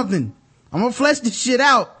on to something. I'm gonna flesh this shit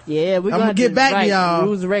out. Yeah, we're gonna get back to y'all.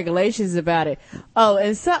 Rules and regulations about it. Oh,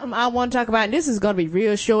 and something I want to talk about, and this is gonna be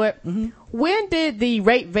real short. Mm-hmm. When did the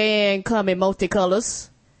rape van come in multicolors?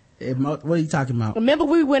 What are you talking about? Remember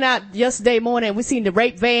we went out yesterday morning and we seen the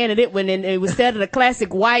rape van and it went in, it was instead of the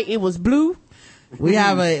classic white, it was blue. We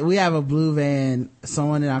have a blue van.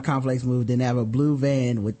 Someone in our complex moved and they have a blue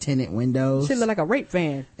van with tinted windows. Should look like a rape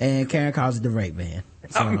van. And Karen calls it the rape van.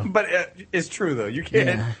 So. But it's true though. You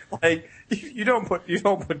can't like you don't put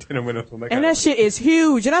tinted windows on that. And that shit is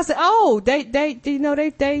huge. And I said, oh, they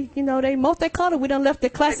multicolored. We done left the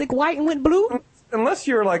classic white and went blue. Unless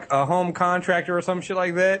you're like a home contractor or some shit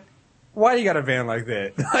like that. Why do you got a van like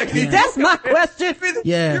that? Like, that's my question.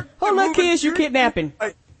 Yeah. Hold on, kids, you kidnapping.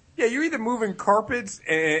 Yeah, you're either moving carpets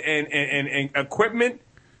and equipment,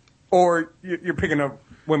 or you're picking up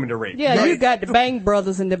women to rape. Yeah, you got the Bang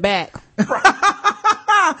Brothers in the back.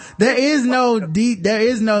 There is no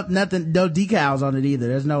decals on it either.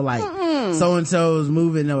 There's no like so and so's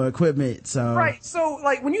moving no equipment. So right. So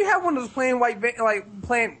like when you have one of those plain white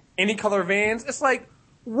plain any color vans, it's like,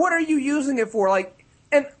 what are you using it for? Like,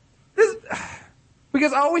 and this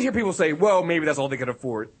because I always hear people say, well, maybe that's all they could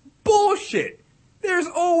afford. Bullshit. There's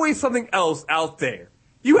always something else out there.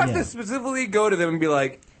 You have to specifically go to them and be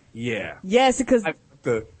like, yeah. Yes, because I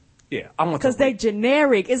want because they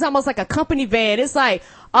generic. It's almost like a company van. It's like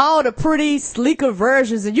all the pretty sleeker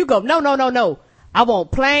versions, and you go, no. I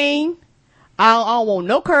want plain. I don't want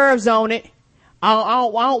no curves on it. I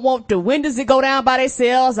don't want the windows that go down by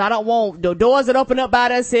themselves. I don't want the doors that open up by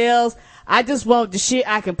themselves. I just want the shit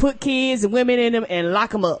I can put kids and women in them and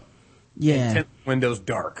lock them up. Yeah. And windows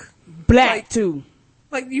dark. Black too.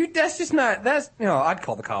 Like that's just not, I'd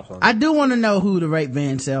call the cops on that. I do want to know who the rape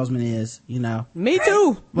van salesman is, Me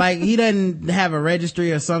too. Like he doesn't have a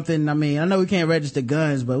registry or something. I mean, I know we can't register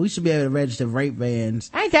guns, but we should be able to register rape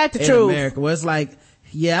vans. Ain't that the in truth? America, where it's like,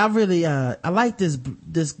 yeah, I really, I like this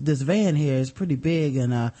van here. It's pretty big.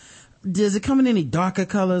 And, does it come in any darker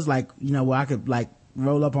colors? Like, where I could like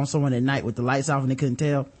roll up on someone at night with the lights off and they couldn't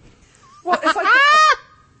tell. Well, it's like,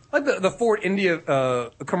 like the Ford India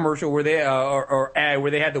commercial where they or ad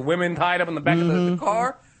where they had the women tied up in the back of the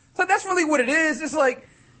car. So that's really what it is. It's like,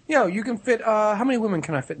 you can fit. How many women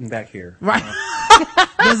can I fit in back here? Right.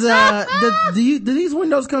 Do these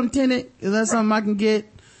windows come tinted? Is that something I can get?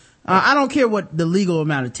 I don't care what the legal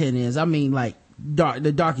amount of tint is. I mean, like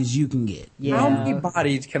the darkest you can get. Yeah. How many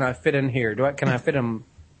bodies can I fit in here? Can I fit them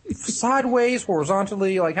sideways,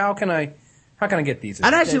 horizontally? Like how can I get these?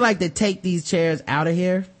 I'd actually like to take these chairs out of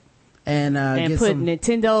here and get put some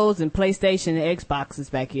Nintendos and PlayStation and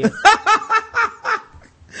Xboxes back here.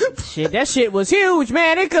 Shit, that shit was huge,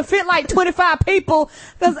 man. It could fit like 25 people.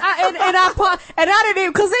 Cause I didn't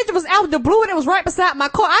even, cause it was out of the blue and it was right beside my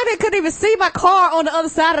car. Couldn't even see my car on the other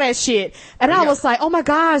side of that shit. And I was like, oh my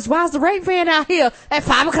gosh, why is the rape van out here at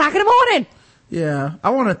 5 o'clock in the morning? Yeah.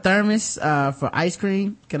 I want a thermos, for ice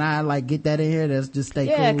cream. Can I like get that in here? That's just stay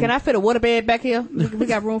cool. Yeah, can I fit a waterbed back here? We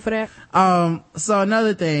got room for that. So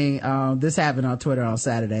another thing, this happened on Twitter on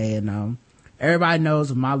Saturday, and, everybody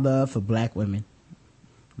knows my love for black women.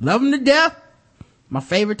 Love them to death. My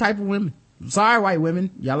favorite type of women. Sorry, white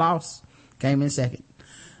women. Y'all lost. Came in second.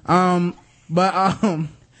 But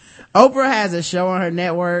Oprah has a show on her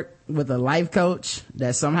network with a life coach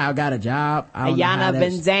that somehow got a job. Ayana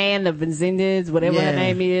Benzan, the Benzindas, whatever her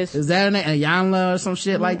name is. Is that her name? Ayana or some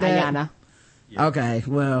shit like that? Ayana. Yeah. Okay,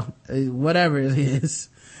 well, whatever it is.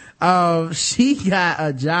 She got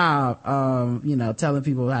a job, telling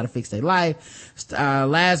people how to fix their life.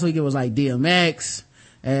 Last week it was like DMX.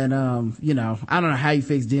 And, I don't know how you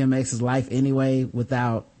fix DMX's life anyway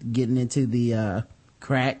without getting into the,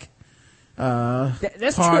 crack,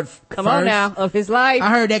 that's true. Come on now, of his life. I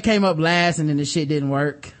heard that came up last and then the shit didn't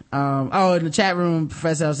work. In the chat room,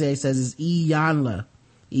 Professor LCA says it's Iyanla.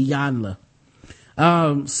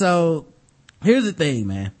 So here's the thing,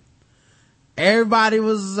 man. Everybody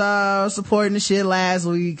was, supporting the shit last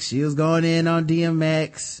week. She was going in on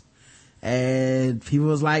DMX. And people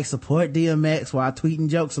was like, support DMX while tweeting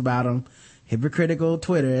jokes about him. Hypocritical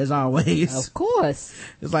Twitter, as always. Of course.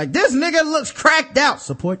 It's like, this nigga looks cracked out.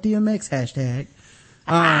 Support DMX hashtag.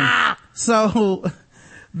 So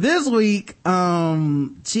this week,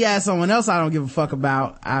 she had someone else I don't give a fuck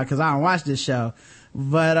about, cause I don't watch this show.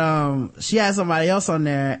 But, she had somebody else on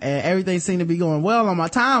there and everything seemed to be going well on my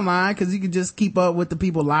timeline cause you could just keep up with the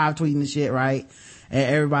people live tweeting the shit, right?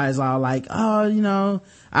 And everybody's all like, oh,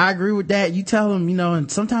 I agree with that. You tell them,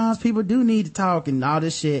 and sometimes people do need to talk and all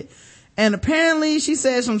this shit. And apparently she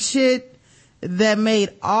said some shit that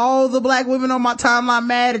made all the black women on my timeline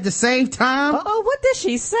mad at the same time. What did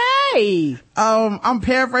she say? I'm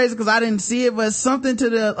paraphrasing because I didn't see it, but something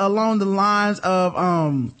along the lines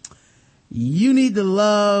of, you need to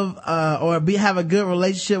love, or have a good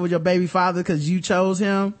relationship with your baby father because you chose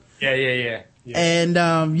him. Yeah. Yeah.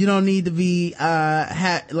 And, you don't need to be,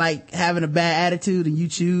 having a bad attitude and you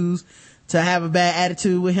choose to have a bad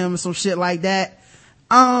attitude with him or some shit like that.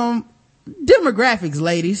 Demographics,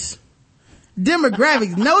 ladies.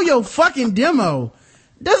 Demographics. Know your fucking demo.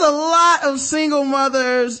 There's a lot of single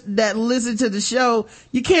mothers that listen to the show.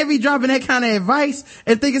 You can't be dropping that kind of advice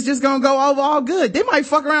and think it's just gonna go over all good. They might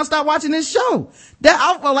fuck around and stop watching this show.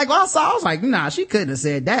 I was like, nah, she couldn't have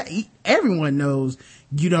said that. Everyone knows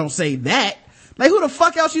you don't say that. Like, who the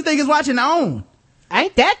fuck else you think is watching OWN?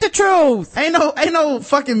 Ain't that the truth? Ain't no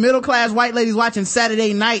fucking middle class white ladies watching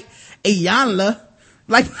Saturday Night Iyanla.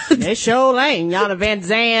 Like, they sure ain't. Yana Van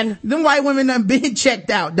Zandt. Them white women done been checked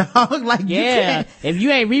out, dog. Like, yeah. If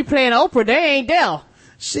you ain't replaying Oprah, they ain't there.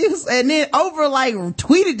 And then Oprah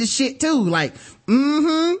tweeted the shit too. Like,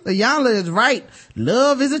 Iyanla is right.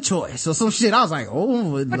 Love is a choice or some shit. I was like,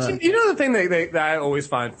 oh. But you know the thing that I always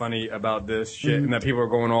find funny about this shit and that people are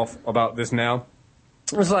going off about this now?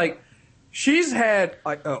 It's like, she's had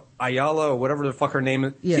Ayala or whatever the fuck her name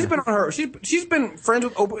is. Yeah. She's been on her. She's been friends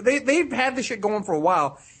with Oprah. They've had this shit going for a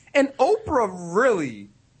while, and Oprah really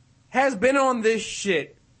has been on this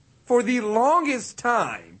shit for the longest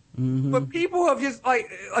time. Mm-hmm. But people have just like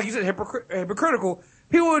you said, hypocritical.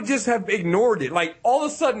 People would just have ignored it. Like all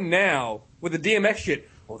of a sudden now with the DMX shit,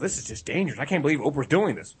 well, this is just dangerous. I can't believe Oprah's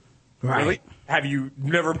doing this. Right? Really? Have you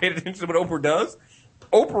never paid attention to what Oprah does?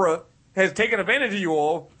 Oprah has taken advantage of you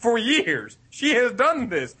all for years. She has done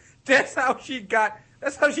this. That's how she got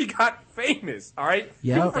famous. All right.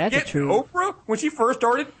 Yeah, that's true. Oprah, when she first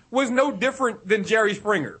started, was no different than Jerry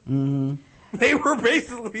Springer. Mm-hmm. They were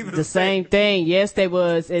basically the same thing. Yes, they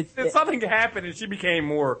was. Something happened, and she became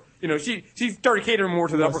more. She started catering more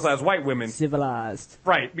to the upper class white women. Civilized.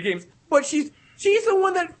 Right. But she's the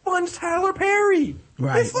one that funds Tyler Perry.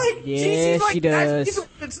 Right. It's like she does.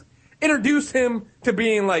 It's introduce him to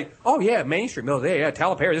being like, oh yeah, mainstream. Oh yeah,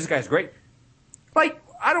 Tyler Perry, this guy's great. Like,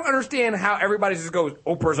 I don't understand how everybody just goes,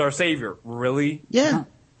 Oprah's our savior. Really? Yeah.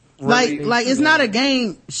 Really? Like it's not a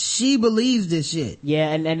game. She believes this shit. Yeah,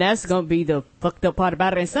 and that's gonna be the fucked up part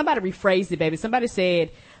about it. And somebody rephrased it, baby. Somebody said,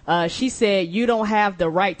 she said, you don't have the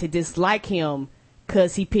right to dislike him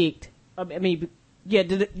because he picked. You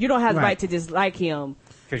don't have the right to dislike him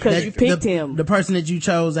because you picked him. The person that you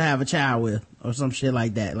chose to have a child with or some shit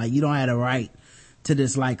like that. Like, you don't have the right to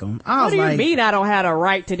dislike him. What do you mean I don't have a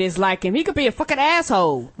right to dislike him? He could be a fucking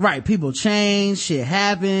asshole. Right. People change. Shit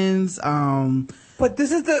happens. But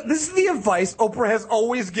this is the advice Oprah has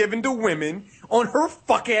always given to women on her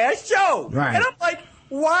fuck ass show. Right. And I'm like,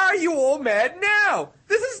 why are you all mad now?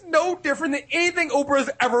 This is no different than anything Oprah has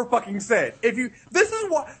ever fucking said. This is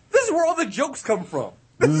where all the jokes come from.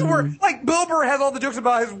 This is where, like, Bill Burr has all the jokes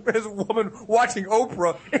about his woman watching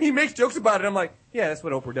Oprah, and he makes jokes about it. I'm like, yeah, that's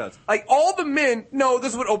what Oprah does. Like, all the men know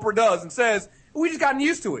this is what Oprah does and says, we just gotten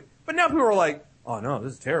used to it. But now people are like, oh no,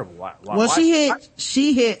 this is terrible. Why? Well,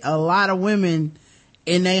 she hit a lot of women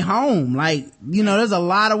in their home. Like, you know, there's a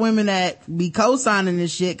lot of women that be co-signing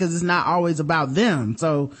this shit because it's not always about them.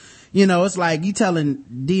 So, you know, it's like you telling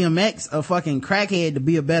DMX, a fucking crackhead, to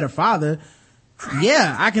be a better father.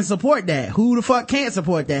 Yeah, I can support that. Who the fuck can't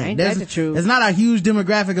support that? Ain't that the truth? There's not a huge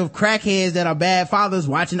demographic of crackheads that are bad fathers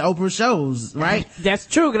watching Oprah shows, right? That's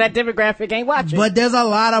true, 'cause that demographic ain't watching. But there's a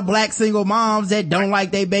lot of black single moms that don't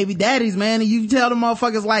like their baby daddies, man. And you tell the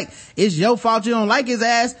motherfuckers like, it's your fault you don't like his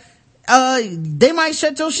ass. They might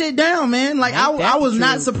shut your shit down, man. Like, I was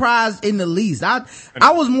not surprised in the least. I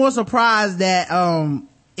was more surprised that,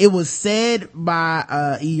 it was said by,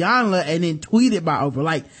 Iyanla and then tweeted by Oprah.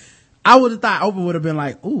 Like, I would have thought Oprah would have been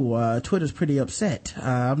like, ooh, Twitter's pretty upset.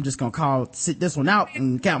 I'm just gonna sit this one out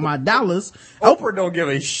and count my dollars. Oprah don't give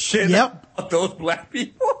a shit about those black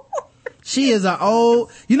people. She is a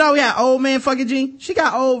old, you know, we got old man fucking gene. She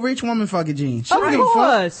got old rich woman fucking gene. She don't give a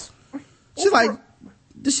fuck. She's like,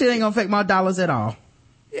 this shit ain't gonna affect my dollars at all.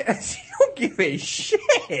 Yeah, she don't give a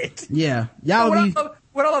shit. Yeah.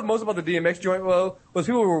 What I love most about the DMX joint, was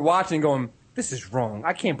people were watching going, this is wrong.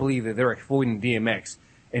 I can't believe that they're exploiting DMX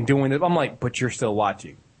and doing it. I'm like, but you're still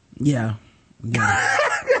watching. Yeah.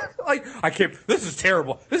 Like, this is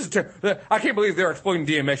terrible. I can't believe they're exploiting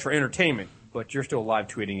DMX for entertainment, but you're still live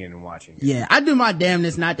tweeting it and watching it. Yeah, I do my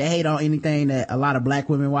damnness not to hate on anything that a lot of black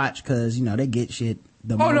women watch, cause, you know, they get shit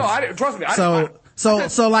the most. Oh no, trust me.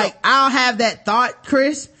 So like, I'll have that thought,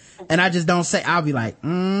 Chris, and I just don't say, I'll be like,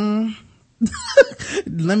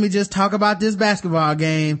 let me just talk about this basketball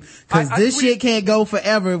game, cause this shit can't go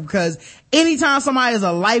forever, because anytime somebody is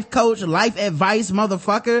a life coach, life advice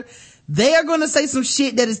motherfucker, they are gonna say some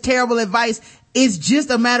shit that is terrible advice. It's just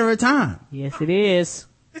a matter of time. Yes, it is.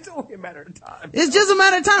 It's only a matter of time. It's just a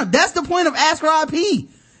matter of time. That's the point of Ask RIP.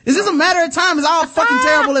 It's just a matter of time. It's all fucking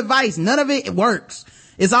terrible advice. None of it works.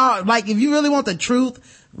 It's all, like, if you really want the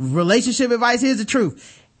truth, relationship advice, here's the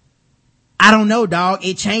truth. I don't know, dog.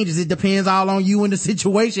 It changes. It depends all on you and the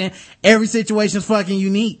situation. Every situation's fucking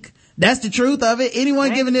unique. That's the truth of it.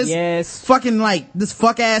 Anyone giving this fucking, like, this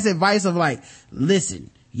fuck ass advice of like, listen,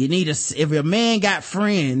 you need if a man got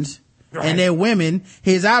friends and they're women,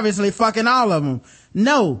 he's obviously fucking all of them.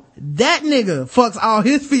 No, that nigga fucks all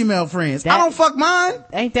his female friends. I don't fuck mine.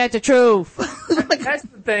 Ain't that the truth? That's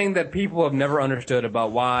the thing that people have never understood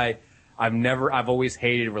about why I've always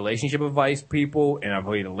hated relationship advice people and I've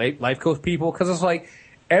hated life coach people, because it's like,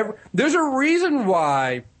 there's a reason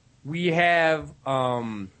why we have,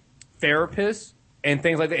 therapists and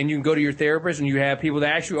things like that, and you can go to your therapist and you have people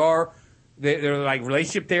that actually they're like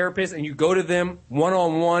relationship therapists, and you go to them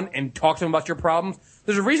one-on-one and talk to them about your problems.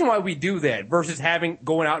 There's a reason why we do that versus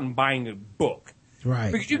going out and buying a book.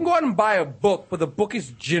 Right. Because you can go out and buy a book, but the book is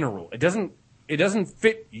general. It doesn't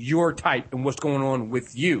fit your type and what's going on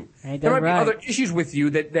with you. There might be other issues with you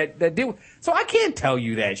that deal with. So I can't tell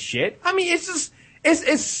you that shit. I mean, it's just,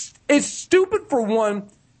 it's stupid for one.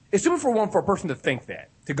 It's stupid for a person to think that,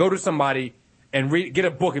 to go to somebody and get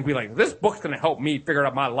a book and be like, this book's going to help me figure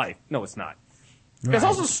out my life. No, it's not. Right. It's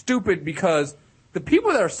also stupid because the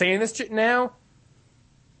people that are saying this shit now,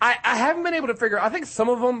 I haven't been able to figure. I think some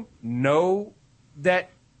of them know that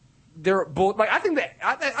they're bull. Like, I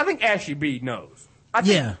think Ashley B knows.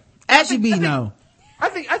 Ashley B know. I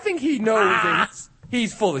think he knows that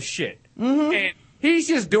he's full of shit, and he's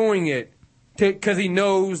just doing it because he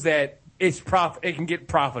knows that it can get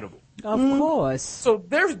profitable. Of course. So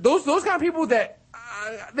there's those kind of people that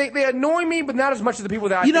they annoy me, but not as much as the people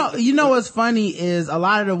that you know what's funny is a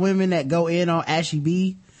lot of the women that go in on Ashley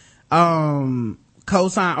B,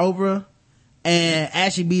 co-sign Oprah, and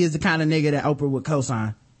Ashley B is the kind of nigga that Oprah would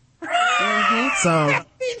co-sign. So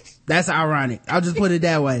that's ironic. I'll just put it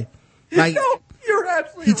that way. Like, you're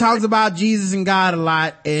absolutely he talks about Jesus and God a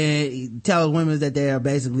lot, and he tells women that they're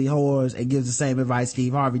basically whores, and gives the same advice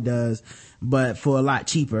Steve Harvey does, but for a lot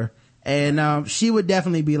cheaper. And she would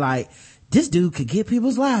definitely be like, this dude could get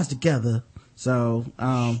people's lives together. So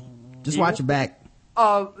just watch your back.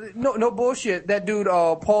 No bullshit. That dude,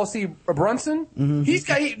 Paul C. Brunson,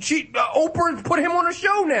 Oprah put him on a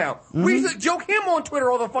show now. We used to joke him on Twitter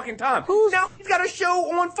all the fucking time. Now he's got a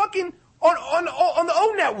show on fucking on the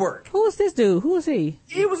O Network. Who was this dude? Who was he?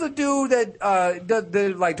 He was a dude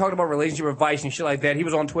that like talked about relationship advice and shit like that. He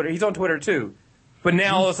was on Twitter. He's on Twitter too. But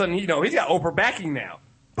now all of a sudden, he's got Oprah backing now.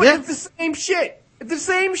 But it's the same shit. It's the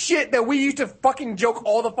same shit that we used to fucking joke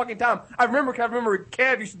all the fucking time. I remember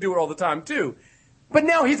Kev used to do it all the time too. But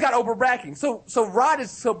now he's got Oprah backing. So Rod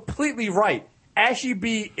is completely right. Ashy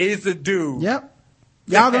B is the dude. Yep.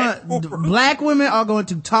 Black women are going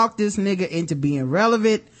to talk this nigga into being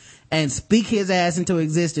relevant and speak his ass into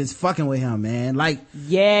existence fucking with him, man. Like,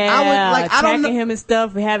 attacking him and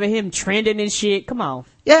stuff, having him trending and shit. Come on.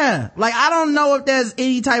 Yeah. Like, I don't know if there's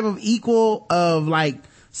any type of equal of like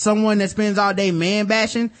someone that spends all day man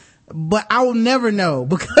bashing, but I will never know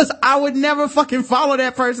because I would never fucking follow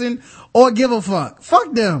that person or give a fuck.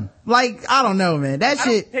 Fuck them. Like, I don't know, man. That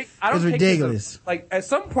shit is ridiculous. Like, at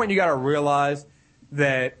some point you gotta realize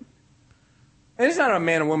that, and it's not a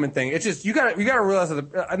man and woman thing. It's just you gotta realize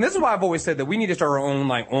that, and this is why I've always said that we need to start our own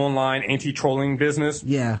like online anti-trolling business.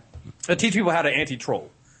 Yeah, to teach people how to anti-troll.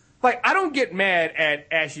 Like, I don't get mad at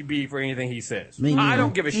Ashy B for anything he says. I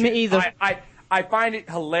don't give a shit. Me either. I find it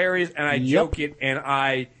hilarious and I joke it, and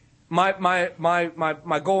my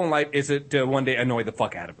goal in life is to one day annoy the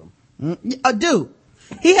fuck out of him. Dude,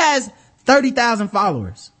 he has 30,000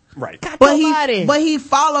 followers. Right. But he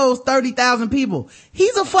follows 30,000 people.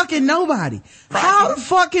 He's a fucking nobody. Right. How the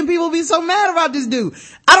fuck can people be so mad about this dude?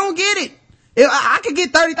 I don't get it. If I could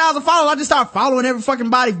get 30,000 followers, I just start following every fucking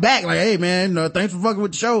body back. Like, hey man, thanks for fucking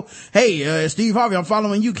with the show. Hey, Steve Harvey, I'm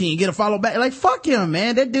following you. Can you get a follow back? Like, fuck him,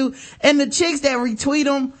 man. That dude. And the chicks that retweet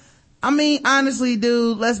him, I mean, honestly,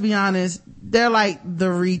 dude, let's be honest. They're like the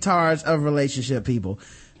retards of relationship people.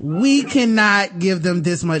 We cannot give them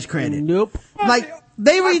this much credit. Nope. Like,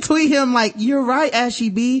 they retweet him like, you're right, Ashy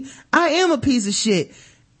B. I am a piece of shit.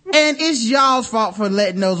 And it's y'all's fault for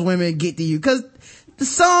letting those women get to you. Cause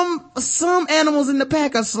some animals in the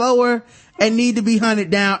pack are slower and need to be hunted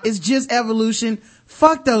down. It's just evolution.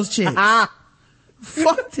 Fuck those chicks.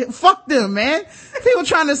 Fuck them, man. People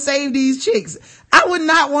trying to save these chicks. I would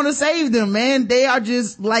not want to save them, man. They are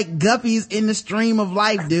just like guppies in the stream of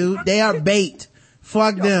life, dude. They are bait.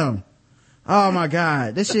 Fuck them. Oh my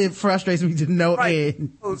god, this shit frustrates me to no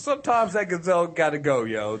end. Sometimes that gazelle gotta go,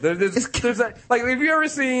 yo. There's that, like, have you ever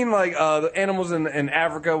seen like the animals in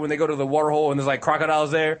Africa when they go to the water hole and there's like crocodiles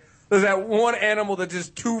there? There's that one animal that's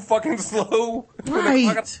just too fucking slow when the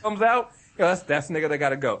crocodile comes out. Yo, that's the nigga that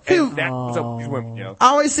gotta go. And that's what's up with these women, yo. I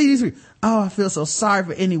always see these. I feel so sorry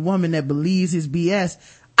for any woman that believes his BS.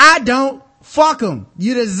 I don't. Fuck him.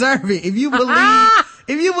 You deserve it. If you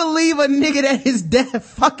believe a nigga that is that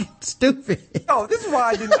fucking stupid. No, this is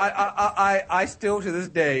why I still to this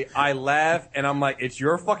day, I laugh and I'm like, it's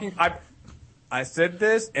your fucking, I said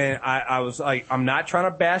this and I was like, I'm not trying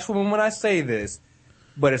to bash women when I say this,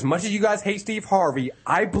 but as much as you guys hate Steve Harvey,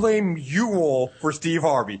 I blame you all for Steve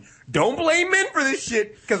Harvey. Don't blame men for this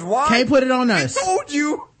shit, cause why? Can't put it on us. We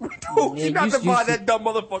told you not to buy that dumb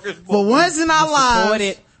motherfucker's book. For once in our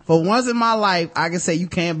lives. For once in my life, I can say you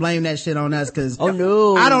can't blame that shit on us because I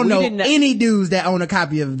don't know any dudes that own a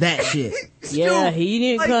copy of that shit. Yeah, he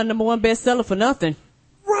didn't become #1 bestseller for nothing.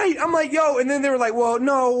 Right. I'm like, yo, and then they were like, well,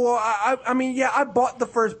 no, I mean, yeah, I bought the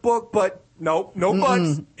first book, but no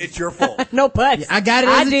buts. It's your fault. No buts. Yeah, I got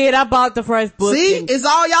it. I bought the first book. See, it's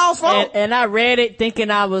all y'all's fault. And I read it thinking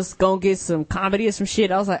I was gonna get some comedy or some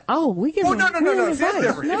shit. I was like, oh, we can. Oh, no. See, that's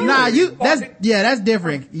different. Nah, that's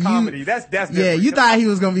different. Comedy. That's different. Yeah, you thought he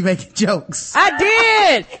was gonna be making jokes. I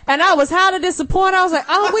did. And I was highly disappointed. I was like,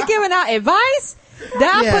 oh, we giving out advice? Then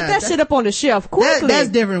I put that shit up on the shelf quickly. That's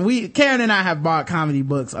different. Karen and I have bought comedy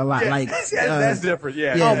books a lot. Yeah, that's different.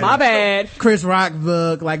 Yeah. Oh, my bad. Chris Rock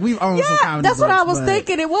book. Like, we've owned some comedy that's books. What I was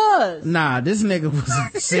thinking it was. Nah, this nigga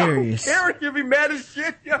was serious. Yo, Karen, you be mad as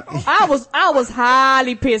shit, yo. I was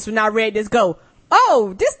highly pissed when I read this.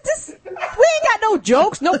 Oh, this, we ain't got no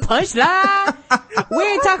jokes, no punchline. We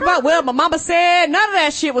ain't talking about, well, my mama said, none of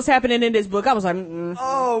that shit was happening in this book. I was like,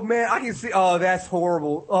 oh man, I can see, oh, that's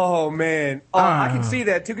horrible. Oh man. Oh, I can see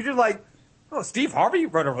that too, cause you're like, oh, Steve Harvey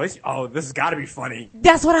wrote a relationship. Oh, this has gotta be funny.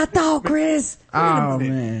 That's what I thought, Chris. Oh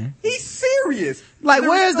man. He's serious. Like,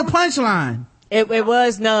 where's the punchline? It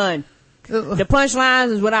was none. The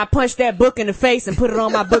punchline is when I punched that book in the face and put it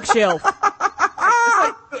on my bookshelf.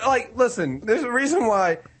 Like, listen, there's a reason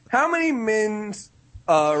why. How many men's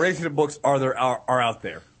relationship books are out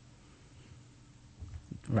there?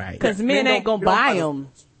 Right. Because men ain't gonna buy them.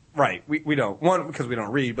 Right. We don't. One, because we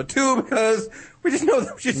don't read, but two, because we just know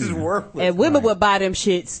that shit is worthless. And women would buy them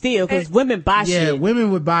shit still, because women buy shit. Yeah,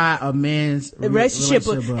 women would buy a man's relationship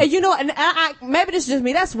book. And you know, and I maybe this is just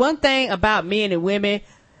me. That's one thing about men and women.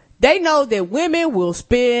 they know that women will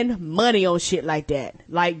spend money on shit like that.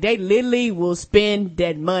 Like, they literally will spend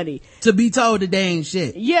that money. To be told that they ain't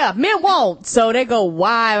shit. Yeah, men won't. So they go,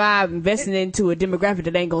 why am I investing into a demographic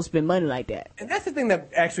that ain't gonna spend money like that? And that's the thing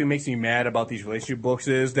that actually makes me mad about these relationship books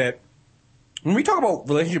is that when we talk about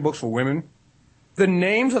relationship books for women, the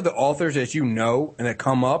names of the authors that you know and that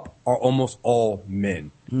come up are almost all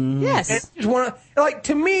men. Yes. And just wanna, like,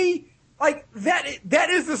 to me, like, that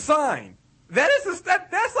is the sign.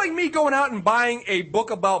 That's like me going out and buying a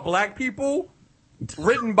book about black people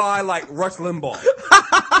written by, like, Rush Limbaugh.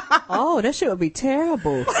 Oh, that shit would be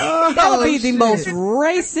terrible. That would be the most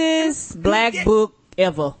racist black book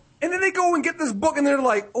ever. And then they go and get this book and they're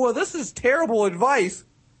like, oh, this is terrible advice.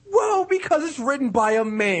 Well, because it's written by a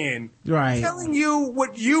man. Right. Telling you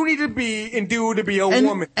what you need to be and do to be a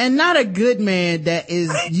woman. And not a good man that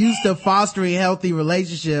is used to fostering healthy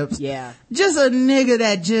relationships. Yeah. Just a nigga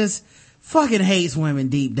that just fucking hates women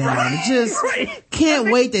deep down. Right, Just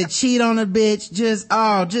can't wait to cheat on a bitch.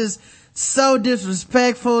 Just so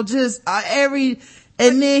disrespectful.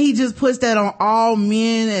 And then he just puts that on all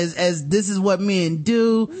men as this is what men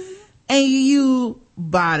do. And you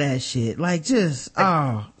buy that shit. Like, just,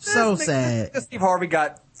 so sad. Steve Harvey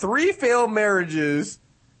got 3 failed marriages.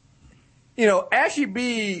 You know, Ashley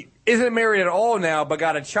B isn't married at all now, but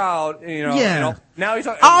got a child, you know. Yeah. You know, now he's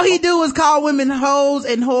talking. All he do is call women hoes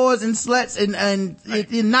and whores and sluts and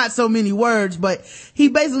in not so many words, but he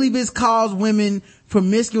basically just calls women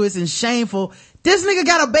promiscuous and shameful. This nigga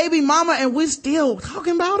got a baby mama and we're still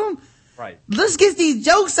talking about him? Right. Let's get these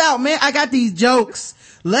jokes out, man. I got these jokes.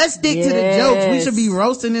 Let's stick to the jokes. We should be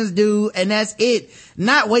roasting this dude and that's it.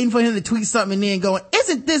 Not waiting for him to tweet something and then going,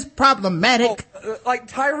 isn't this problematic? Like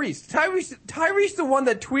Tyrese, the one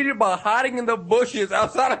that tweeted about hiding in the bushes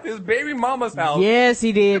outside of his baby mama's house. Yes,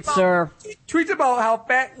 he did, sir. He tweets about how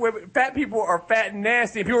fat people are fat and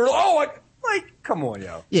nasty, and people are like, come on,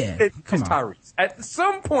 yo. Yeah, it's come on. Tyrese. At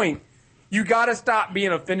some point, you gotta stop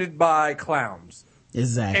being offended by clowns.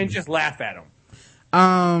 Exactly. And just laugh at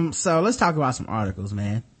them. So let's talk about some articles,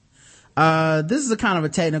 man. This is a kind of a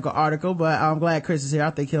technical article, but I'm glad Chris is here. I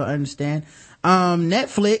think he'll understand.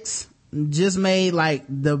 Netflix just made like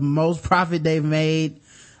the most profit they've made,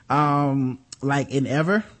 like in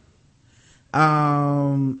ever.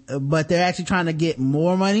 But they're actually trying to get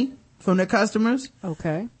more money from their customers.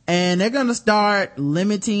 Okay. And they're going to start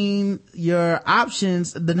limiting your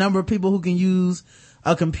options, the number of people who can use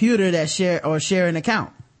a computer that share an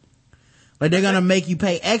account. Like they're going to make you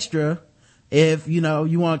pay extra if, you know,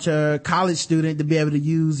 you want your college student to be able to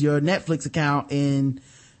use your Netflix account in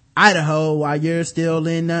Idaho while you're still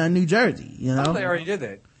in New Jersey, you know? I thought they already did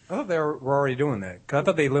that. I thought they were already doing that. Cause I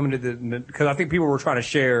thought they limited because I think people were trying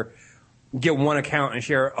to get one account and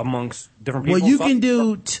share amongst different people. Well, you can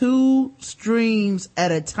do 2 streams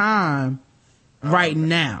at a time right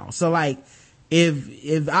now. So like,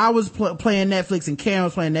 if I was playing Netflix and Karen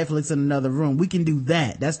was playing Netflix in another room, we can do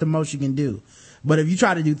that. That's the most you can do. But if you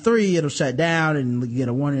try to do 3, it'll shut down and you get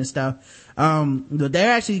a warning and stuff. But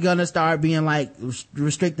they're actually gonna start being like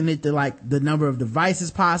restricting it to like the number of devices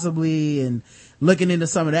possibly and looking into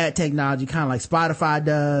some of that technology, kind of like Spotify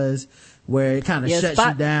does, where it kind of shuts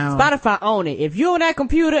you down. Spotify own it. If you're on that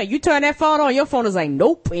computer and you turn that phone on, your phone is like,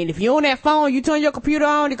 nope. And if you're on that phone, you turn your computer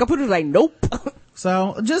on, your computer's like, nope.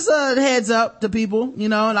 So just a heads up to people, you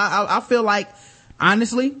know, and I feel like,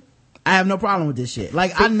 honestly, I have no problem with this shit.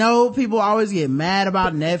 Like, I know people always get mad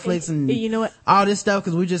about Netflix and you know what? All this stuff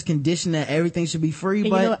because we're just conditioned that everything should be free,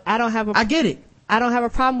 but you know what? I get it. I don't have a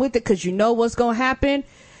problem with it because you know what's going to happen?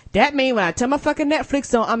 That means when I turn my fucking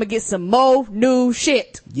Netflix on, I'm going to get some more new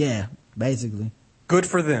shit. Yeah, basically. Good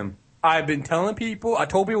for them. I've been telling people, I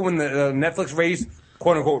told people when the Netflix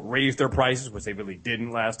quote unquote raised their prices, which they really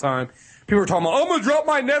didn't last time. People were talking about, I'm going to drop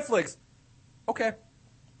my Netflix. Okay,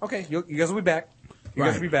 you guys will be back. You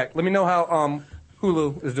guys will be back. Let me know how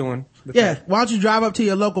Hulu is doing. Yeah, why don't you drive up to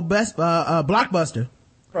your local best Blockbuster?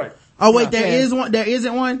 Right. Oh wait, there is one. There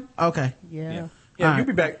isn't one. Okay. Yeah. Yeah, you'll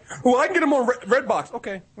be back. Well, I can get them on Redbox.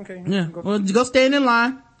 Okay. Yeah. Well, go stand in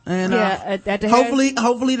line, and at the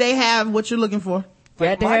hopefully they have what you're looking for.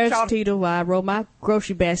 At the Harris Teeter, while I roll my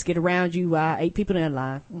grocery basket around you, 8 people in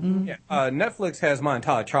line. Mm-hmm. Yeah, Netflix has my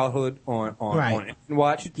entire childhood on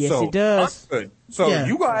watch. Yes, so it does. I'm good. So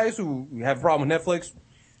you guys who have a problem with Netflix,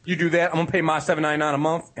 you do that. I'm gonna pay my $7.99 a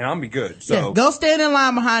month, and I'm gonna be good. So go stand in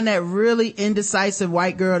line behind that really indecisive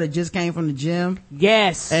white girl that just came from the gym.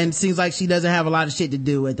 Yes, and seems like she doesn't have a lot of shit to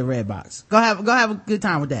do at the Redbox. Go have a good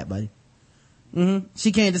time with that, buddy. Mm-hmm.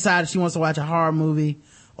 She can't decide if she wants to watch a horror movie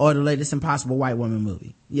or the latest Impossible White Woman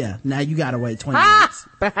movie. Yeah, now you gotta wait 20 minutes.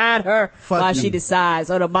 Behind her Fuck while you. she decides.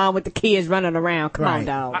 Or the mom with the kids running around. Come on,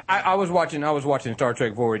 dog. I was watching Star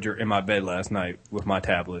Trek Voyager in my bed last night with my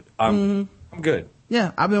tablet. I'm good.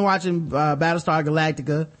 Yeah, I've been watching Battlestar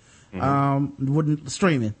Galactica, wouldn't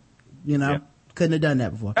streaming. You know, couldn't have done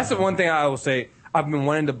that before. That's the one thing I will say. I've been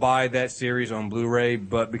wanting to buy that series on Blu-ray,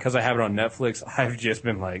 but because I have it on Netflix, I've just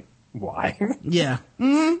been like, why? Yeah,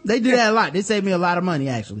 they do that a lot. They save me a lot of money,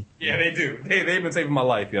 actually. Yeah, they do. They've been saving my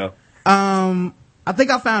life, yo. I think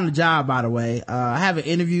I found a job, by the way. I haven't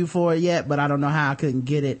interviewed for it yet, but I don't know how I couldn't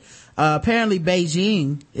get it. Apparently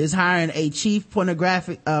Beijing is hiring a chief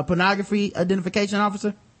pornography identification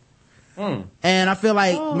officer. And I feel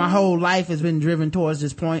like my whole life has been driven towards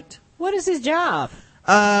this point. What is his job?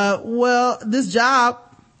 Well, this job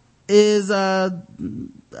is, one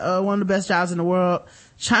of the best jobs in the world.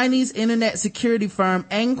 Chinese internet security firm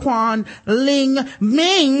Anquan Ling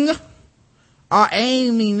Ming are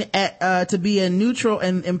aiming at to be a neutral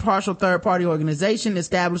and impartial third-party organization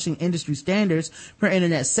establishing industry standards for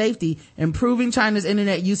internet safety, improving China's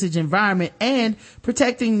internet usage environment, and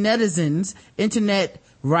protecting netizens' internet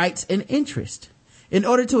rights and interest. In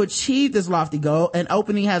order to achieve this lofty goal, an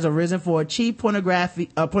opening has arisen for a chief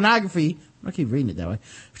pornography I keep reading it that way.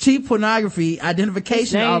 Chief pornography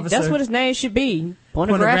identification officer. That's what his name should be.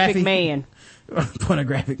 Pornographic man.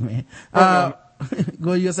 Pornographic man. What you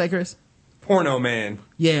gonna say, Chris? Porno man.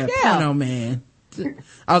 Yeah, porno man.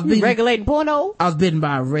 I was regulating porno? I was bitten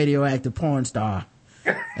by a radioactive porn star.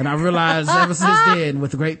 And I realized ever since then,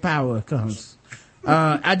 with great power comes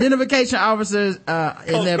identification officers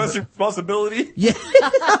in their responsibility. Yeah.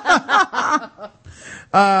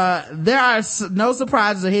 There are no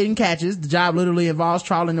surprises or hidden catches. The job literally involves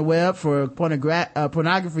trawling the web for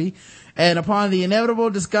pornography, and upon the inevitable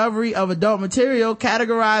discovery of adult material,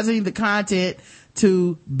 categorizing the content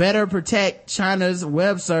to better protect China's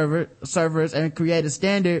web servers and create a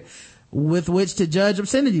standard with which to judge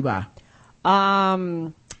obscenity by.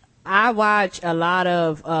 I watch a lot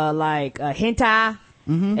of hentai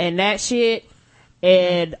and that shit,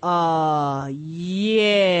 and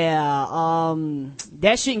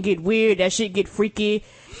that shit get weird, that shit get freaky,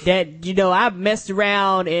 that, you know, I've messed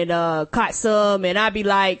around and caught some, and I'd be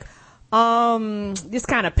like, this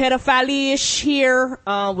kind of pedophile-ish here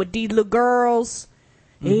with these little girls,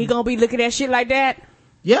 and he gonna be looking at shit like that?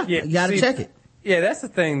 Yeah, you gotta check it. Yeah, that's the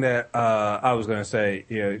thing that I was gonna say.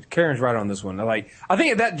 Yeah, Karen's right on this one. Like, I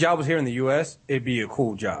think if that job was here in the U.S., it'd be a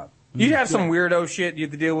cool job. You'd have some weirdo shit you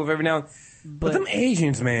have to deal with every now and then. But them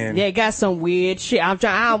Asians, man. Yeah, got some weird shit.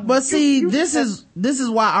 But see, this is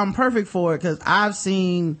why I'm perfect for it, because I've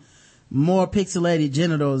seen more pixelated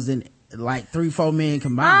genitals than like 3-4 men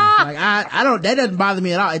combined. Like I don't, that doesn't bother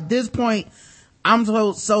me at all. At this point, I'm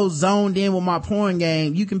so zoned in with my porn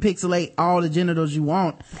game. You can pixelate all the genitals you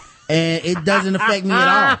want, and it doesn't affect me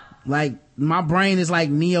at all. Like, my brain is like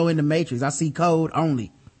Neo in the Matrix. I see code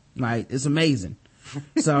only. Like, it's amazing.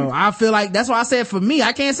 So I feel like that's why I said, for me,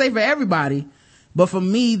 I can't say for everybody, but for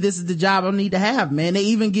me, this is the job I need to have, man.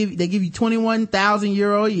 They give you 21,000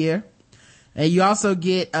 euro a year, and you also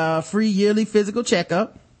get free yearly physical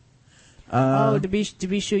checkup. To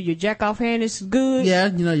be sure your jack off hand is good. Yeah,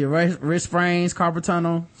 you know, your wrist sprains, carpal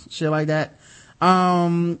tunnel, shit like that.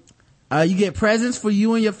 You get presents for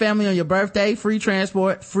you and your family on your birthday, free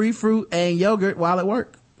transport, free fruit and yogurt while at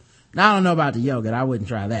work. Now, I don't know about the yogurt. I wouldn't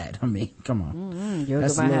try that. I mean, come on.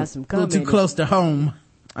 Yogurt might have some a little too close to home.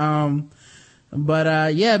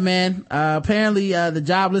 Yeah, man. Apparently, the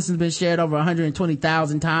job listing's been shared over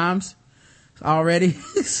 120,000 times already.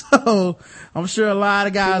 So I'm sure a lot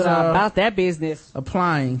of guys are about that business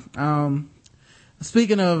applying.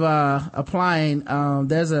 Speaking of applying,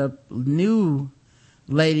 there's a new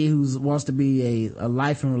lady who wants to be a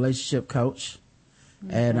life and relationship coach,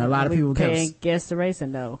 and a lot of people can't guess the race.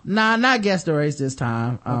 No, not guess the race this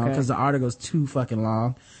time, because the article's too fucking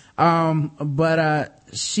long. But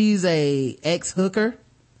she's a ex-hooker.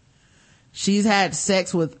 She's had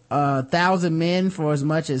sex with 1,000 men for as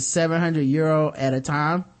much as 700 euro at a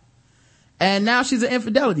time, and now she's an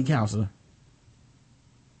infidelity counselor.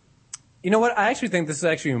 You know what? I actually think this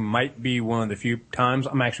actually might be one of the few times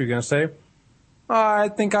I'm actually going to say, I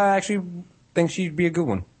actually think she'd be a good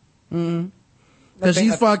one. Mm-hmm. Because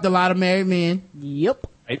she's fucked a lot of married men. Yep.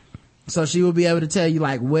 Right. So she will be able to tell you,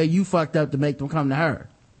 like, where you fucked up to make them come to her.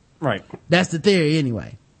 Right. That's the theory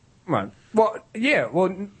anyway. Right. Well, yeah.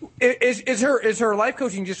 Well, is her life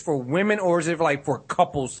coaching just for women, or is it like for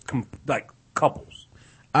couples, couples?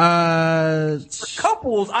 For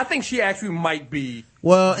couples, I think she actually might be.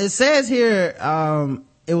 Well, it says here,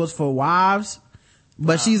 it was for wives,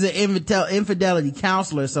 but she's an infidelity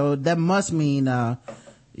counselor, so that must mean, the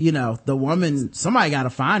woman, somebody gotta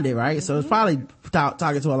find it, right? So it's probably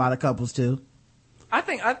talking to a lot of couples too. I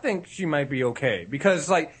think she might be okay because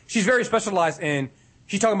like she's very specialized in,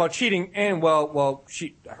 she's talking about cheating and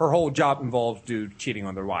her whole job involves dudes cheating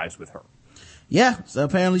on their wives with her. Yeah, so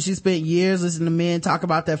apparently she spent years listening to men talk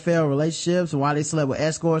about their failed relationships and why they slept with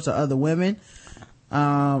escorts or other women.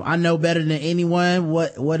 I know better than anyone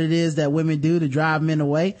what it is that women do to drive men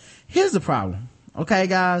away. Here's the problem. Okay,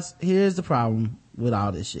 guys, here's the problem with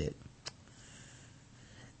all this shit.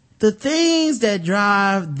 The things that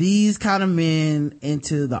drive these kind of men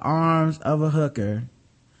into the arms of a hooker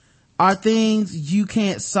are things you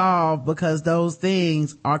can't solve because those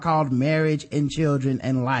things are called marriage and children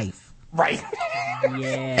and life. Right. Yeah.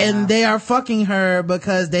 And they are fucking her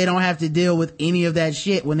because they don't have to deal with any of that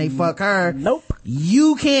shit when they fuck her. Nope.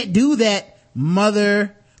 You can't do that,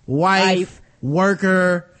 mother, wife,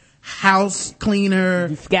 worker, house cleaner.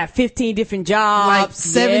 You've got 15 different jobs. Like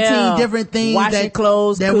 17 different things. Washing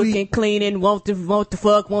clothes, that cooking, cleaning, want to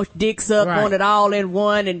fuck, want your dicks up, Right. want it all in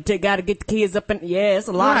one, and gotta get the kids up and, it's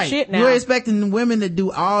a lot of shit now. You're expecting women to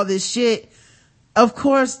do all this shit. Of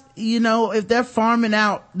course, if they're farming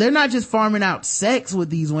out, they're not just farming out sex with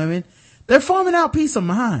these women, they're farming out peace of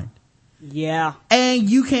mind. Yeah. And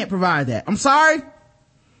you can't provide that. I'm sorry,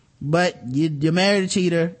 but you married a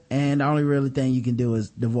cheater, and the only really thing you can do is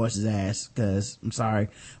divorce his ass, cause I'm sorry,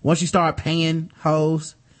 once you start paying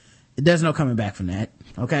hoes, there's no coming back from that.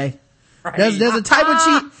 Okay. Right. There's a type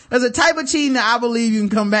of cheating that I believe you can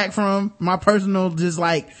come back from. My personal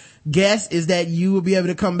guess is that you will be able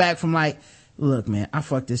to come back from look, man, I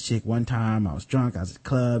fucked this chick one time. I was drunk. I was at the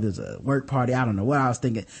club. It was a work party. I don't know what I was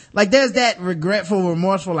thinking. There's that regretful,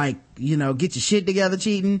 remorseful, get your shit together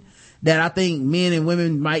cheating that I think men and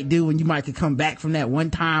women might do when you might could come back from that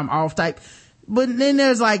one time off type. But then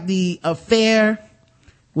there's the affair,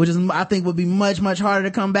 which is, I think would be much, much harder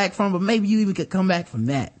to come back from, but maybe you even could come back from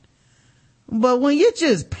that. But when you're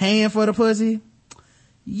just paying for the pussy,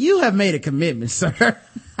 you have made a commitment, sir.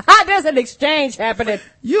 There's an exchange happening.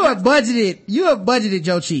 You have budgeted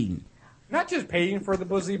your cheating. Not just paying for the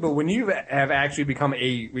pussy, but when you have actually become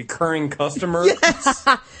a recurring customer. Yes.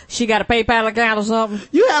 She got a PayPal account or something.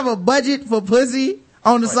 You have a budget for pussy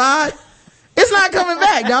on the side. It's not coming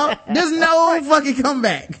back, dog. There's no fucking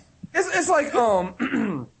comeback. It's like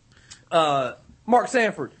Mark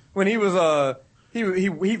Sanford when he was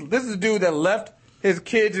he this is a dude that left his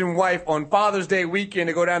kids and wife on Father's Day weekend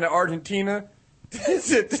to go down to Argentina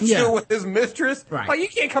to chill with his mistress. Right. Like, you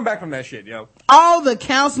can't come back from that shit, yo. All the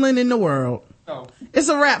counseling in the world. Oh. It's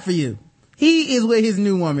a wrap for you. He is with his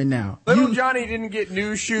new woman now. Little Johnny didn't get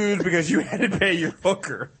new shoes because you had to pay your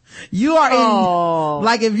hooker. You are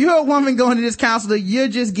in, if you're a woman going to this counselor, you're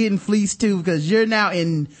just getting fleeced too because you're now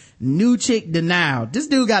in new chick denial. This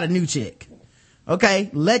dude got a new chick. Okay?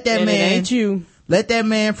 Let that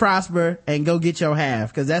man prosper and go get your half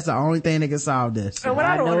because that's the only thing that can solve this. And what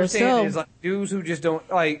I don't understand is dudes who just don't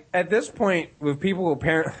at this point with people who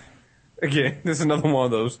again, this is another one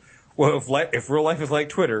of those. Well, if real life is like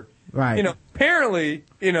Twitter, right? Apparently,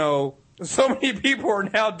 so many people are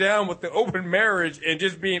now down with the open marriage and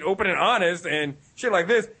just being open and honest and shit like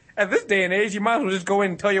this. At this day and age, you might as well just go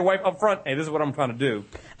in and tell your wife up front, hey, this is what I'm trying to do.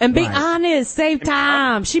 And be honest, save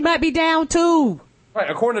time. She might be down too. Right,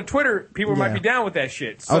 according to Twitter, people might be down with that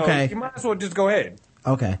shit. So you might as well just go ahead.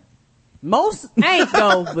 Okay. Most ain't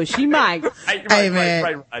though, but she might. Hey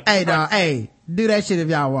man, hey dog, hey, do that shit if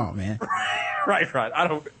y'all want, man. Right. I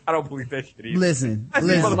don't believe that shit either. Listen.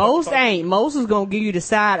 Most ain't. Most is gonna give you the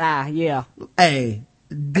side eye. Yeah. Hey,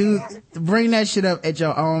 dude, bring that shit up at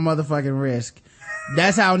your own motherfucking risk.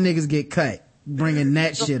 That's how niggas get cut. Bringing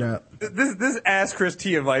that shit up. This Ask Chris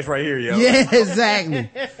T advice right here, yo. Yeah, exactly.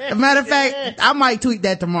 As a matter of fact, I might tweet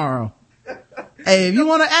that tomorrow. Hey, if you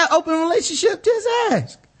want an open relationship, just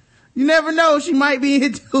ask. You never know, she might be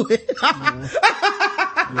into it.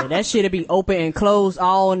 Yeah, that shit'll be open and closed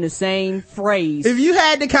all in the same phrase. If you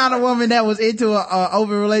had the kind of woman that was into a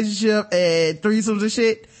open relationship and threesomes and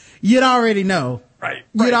shit, you'd already know. Right.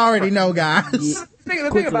 You'd already know, guys. Yeah.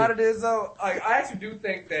 The thing about it is, though, I actually do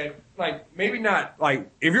think that, maybe not,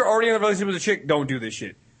 if you're already in a relationship with a chick, don't do this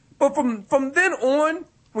shit. But from then on,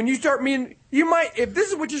 when you start meeting, you might, if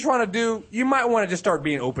this is what you're trying to do, you might want to just start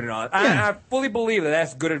being open and honest. Yeah. I fully believe that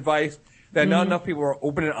that's good advice, that not enough people are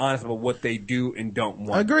open and honest about what they do and don't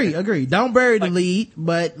want. Agree. Don't bury the lead,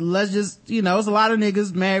 but let's just, it's a lot of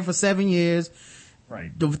niggas married for 7 years.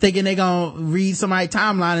 Right. Thinking they gonna read somebody's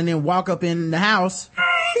timeline and then walk up in the house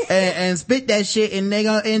and spit that shit, and they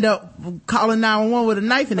gonna end up calling 911 with a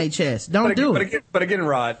knife in their chest. Don't do it. But again,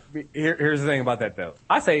 Rod, here's the thing about that though.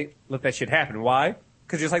 I say let that shit happen. Why?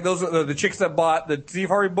 Because just like those the chicks that bought the Steve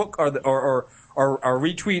Harvey book or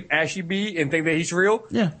retweet Ashley B and think that he's real.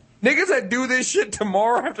 Yeah. Niggas that do this shit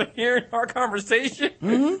tomorrow after hearing our conversation,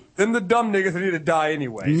 then the dumb niggas need to die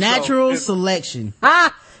anyway. Natural selection.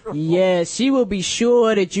 Yeah, she will be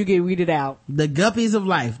sure that you get weeded out. The Guppies of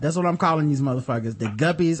Life. That's what I'm calling these motherfuckers. The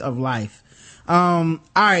Guppies of Life.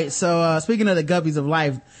 Alright, so speaking of the Guppies of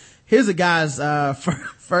Life, here's a guy's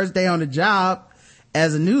first day on the job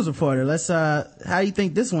as a news reporter. Let's how do you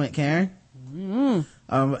think this went, Karen?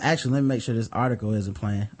 Actually, let me make sure this article isn't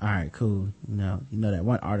playing. Alright, cool. You know that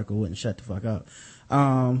one article wouldn't shut the fuck up.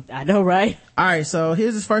 I know, right? Alright, so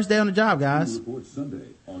here's his first day on the job, guys. Report Sunday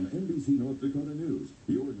on NBC North Dakota News,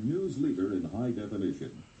 your news leader in high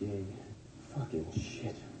definition. Gay fucking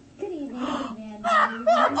shit. Good evening, man.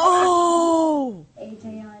 Oh!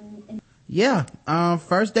 AJ on. Yeah,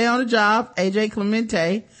 first day on the job, AJ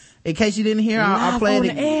Clemente. In case you didn't hear, I'll play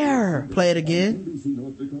it air. Play it again. NBC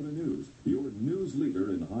North Dakota News, your news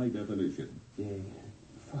leader in high definition. Gay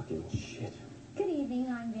fucking shit. Good evening,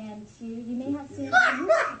 I'm Van Chu. You may have seen.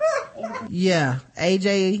 Yeah,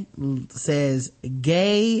 AJ says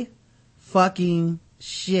gay fucking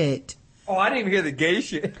shit. Oh, I didn't even hear the gay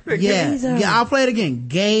shit. Yeah, I'll play it again.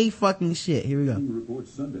 Gay fucking shit. Here we go. Report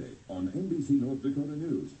Sunday on NBC North Dakota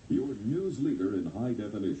News, your news leader in high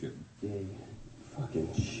definition. Gay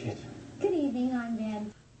fucking shit. Good evening, I'm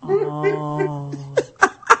Van. Oh.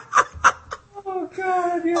 Oh,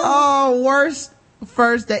 God. Yeah. Oh, worst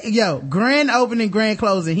first day. Yo, grand opening, grand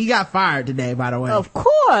closing. He got fired today, by the way. Of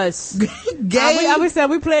course. Gay. I wish that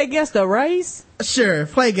we play against the race. Sure,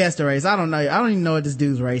 play guess the race. I don't know. I don't even know what this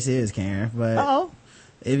dude's race is, Karen. But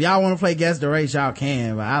if y'all want to play guess the race, y'all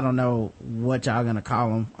can. But I don't know what y'all gonna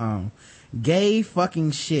call him. Gay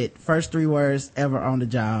fucking shit. First 3 words ever on the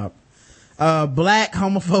job. Black,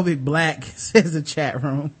 homophobic black, says the chat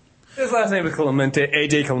room. His last name is Clemente,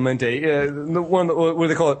 AJ Clemente. The one, what do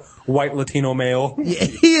they call it? White Latino male. Yeah,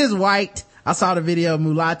 he is white. I saw the video.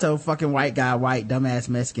 Mulatto, fucking white guy, white, dumbass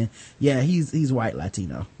Mexican. Yeah, he's white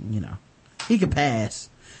Latino. You know, he could pass.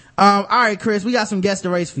 All right, Chris, we got some guess the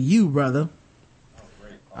race for you, brother.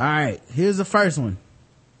 All right, here's the first one.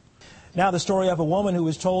 Now the story of a woman who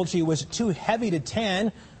was told she was too heavy to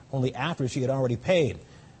tan only after she had already paid.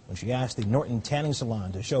 When she asked the Norton Tanning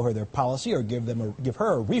Salon to show her their policy or give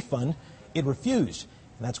her a refund, it refused.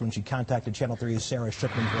 And that's when she contacted Channel 3's Sarah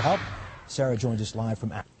Strickland for help. Sarah joins us live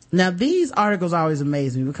from... Now, these articles always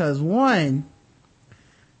amaze me because, one,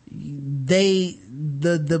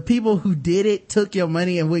 the people who did it took your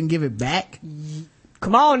money and wouldn't give it back.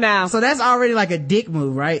 Come on now. So that's already like a dick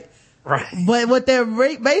move, right? Right. But what they're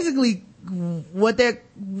basically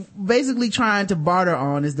trying to barter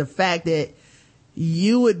on is the fact that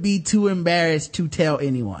you would be too embarrassed to tell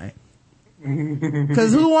anyone.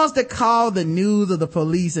 Cause who wants to call the news or the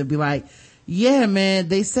police and be like, yeah, man,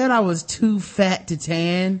 they said I was too fat to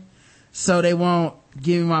tan, so they won't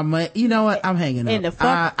give me my money. You know what? I'm hanging up.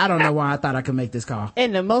 I don't know why I thought I could make this call.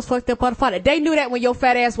 And the most fucked up part of it, they knew that when your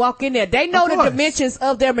fat ass walk in there. They know the dimensions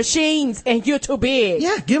of their machines and you're too big.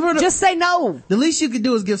 Yeah, give her just say no. The least you could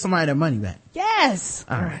do is give somebody their money back. Yes.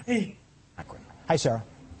 All right. Hi, Sarah.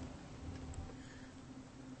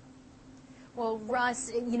 Well,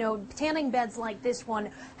 Russ, you know, tanning beds like this one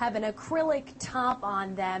have an acrylic top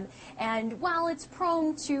on them, and while it's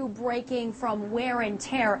prone to breaking from wear and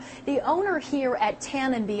tear, the owner here at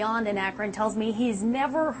Tan and Beyond in Akron tells me he's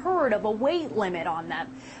never heard of a weight limit on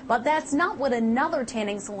them. But that's not what another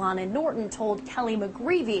tanning salon in Norton told Kelly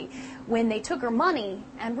McGreevy when they took her money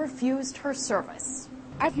and refused her service.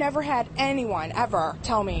 I've never had anyone ever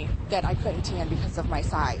tell me that I couldn't tan because of my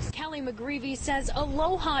size. Kelly McGreevy says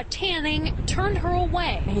Aloha Tanning turned her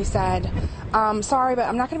away. He said, sorry, but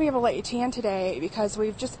I'm not going to be able to let you tan today because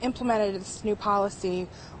we've just implemented this new policy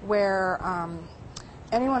where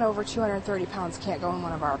anyone over 230 pounds can't go in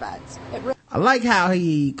one of our beds. I like how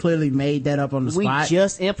he clearly made that up on the spot. We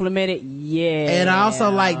just implemented, yeah. And I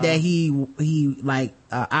also like that he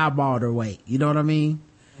eyeballed her weight. You know what I mean?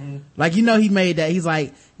 Like, you know, he made that. He's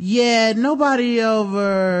like, yeah, nobody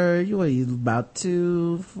over, what are you, about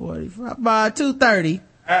 245, about 230.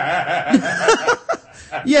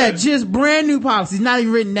 Yeah, just brand new policies, not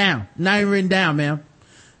even written down, ma'am.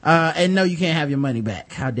 And no, you can't have your money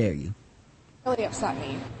back. How dare you? Really upset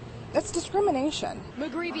me. That's discrimination.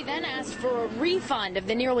 McGreevy then asked for a refund of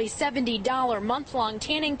the nearly $70 month-long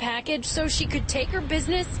tanning package so she could take her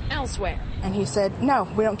business elsewhere. And he said, no,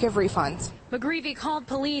 we don't give refunds. McGreevy called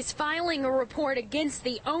police, filing a report against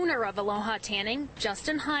the owner of Aloha Tanning,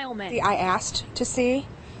 Justin Heilman. I asked to see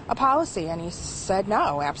a policy, and he said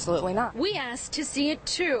no, absolutely not. We asked to see it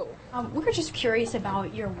too. We were just curious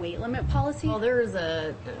about your weight limit policy. Well, there is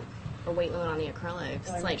a weight limit on the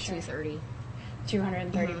acrylics. It's like 230.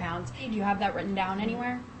 230 pounds. Do you have that written down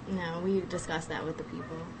anywhere? No, we discussed that with the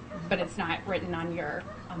people. But it's not written on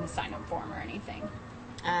the sign-up form or anything?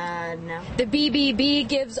 No. The BBB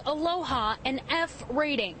gives Aloha an F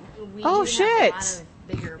rating. We Oh, do shit. have a lot of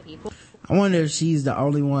bigger people. I wonder if she's the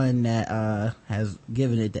only one that has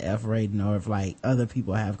given it the F rating, or if like other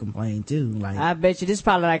people have complained too. Like, I bet you this is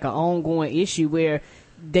probably like an ongoing issue where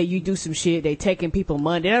you do some shit, they taking people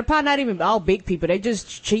money. They're probably not even all big people. They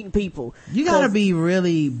just cheating people. you gotta be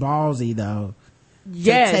really ballsy though.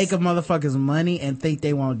 Yes. To take a motherfucker's money and think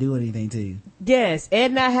they won't do anything to you. Yes,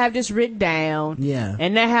 and not have this written down. Yeah.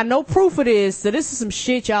 And not have no proof of this. So this is some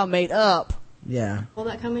shit y'all made up. Yeah. People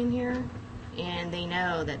that come in here, and they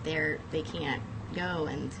know that they can't go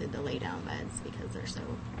into the lay down beds because they're so,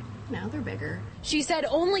 they're bigger. She said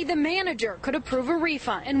only the manager could approve a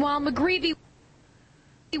refund. And while McGreevy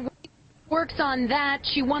works on that,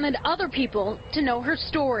 she wanted other people to know her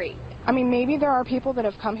story. I mean, maybe there are people that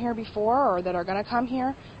have come here before or that are going to come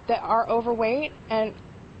here that are overweight, and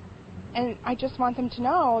I just want them to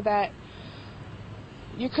know that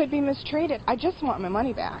you could be mistreated. I just want my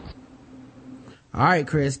money back. All right,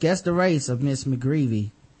 Chris, guess the race of Miss McGreevy.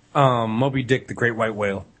 Moby Dick, the great white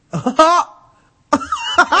whale.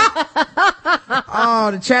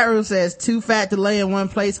 Oh, the chat room says too fat to lay in one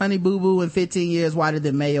place, honey boo boo, and 15 years whiter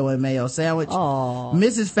than mayo and mayo sandwich. Aww.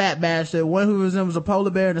 Mrs. Fat Bastard, one who resembles a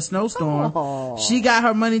polar bear in a snowstorm. Aww. She got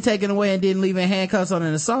her money taken away and didn't leave in handcuffs on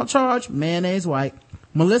an assault charge. Mayonnaise white.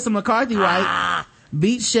 Melissa McCarthy white.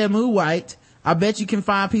 Beat Shamu white. I bet you can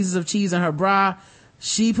find pieces of cheese in her bra.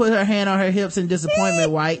 She put her hand on her hips in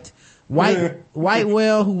disappointment white. White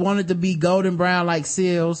whale who wanted to be golden brown like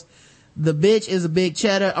seals. The bitch is a big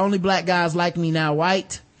cheddar. Only black guys like me now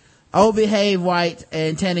white. Oh, behave white.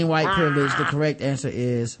 And tanning white privilege. The correct answer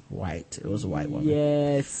is white. It was a white woman.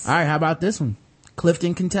 Yes. All right, how about this one?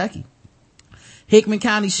 Clifton, Kentucky. Hickman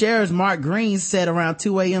County Sheriff Mark Green said around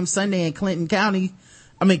 2 a.m. Sunday in Clinton,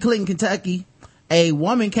 Kentucky, a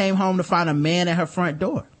woman came home to find a man at her front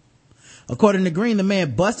door. According to Green, the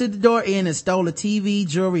man busted the door in and stole a TV,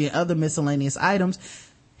 jewelry, and other miscellaneous items.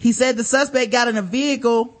 He said the suspect got in a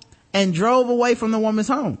vehicle and drove away from the woman's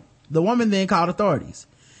home. The woman then called authorities.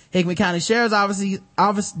 Hickman County Sheriff's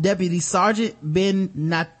Office Deputy Sergeant Ben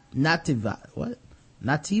Natividad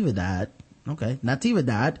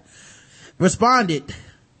responded.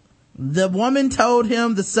 The woman told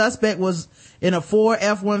him the suspect was in a Ford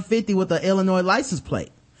F-150 with an Illinois license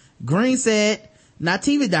plate. Green said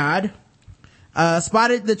Natividad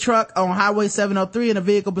spotted the truck on Highway 703 and the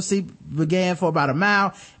vehicle began for about a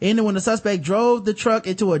mile, ending when the suspect drove the truck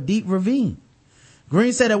into a deep ravine.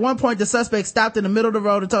 Green said at one point the suspect stopped in the middle of the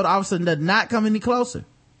road and told the officer to not come any closer.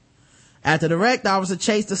 After the wreck, the officer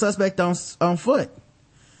chased the suspect on foot.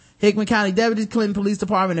 Hickman County deputies, Clinton Police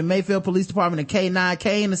Department, and Mayfield Police Department and K-9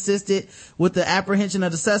 Kane assisted with the apprehension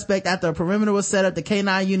of the suspect. After a perimeter was set up, the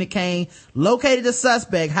K-9 unit Kane located the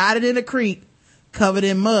suspect hiding in a creek covered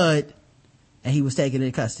in mud, and he was taken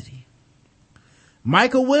into custody.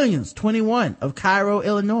 Michael Williams, 21, of Cairo,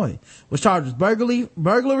 Illinois, was charged with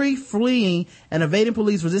burglary, fleeing, and evading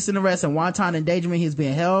police, resisting arrest, and wanton endangerment. He is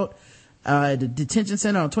being held at the detention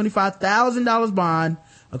center on $25,000 bond.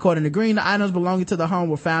 According to Green, the items belonging to the home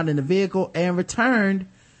were found in the vehicle and returned.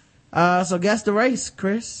 So guess the race,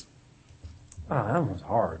 Chris. Oh, that was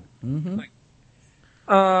hard. Mm-hmm.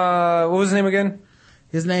 What was his name again?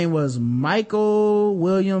 His name was Michael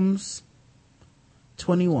Williams,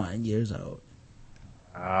 21 years old.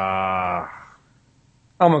 I'm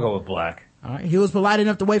gonna go with black. All right. He was polite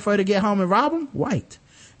enough to wait for her to get home and rob him. White.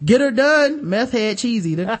 Get her done. Meth head cheese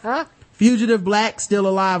eater. Fugitive black. Still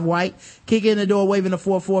alive white. Kick in the door waving a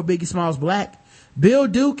 4-4 Biggie Smalls black. Bill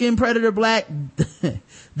Duke in Predator black.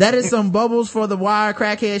 That is some bubbles for the wire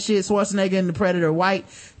crackhead shit. Schwarzenegger in the Predator white.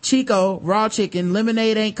 Chico raw chicken.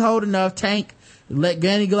 Lemonade ain't cold enough. Tank. Let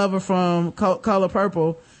Danny Glover from Color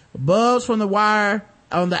Purple. Bubs from the wire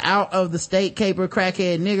on the out of the state caper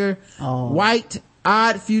crackhead nigger. White.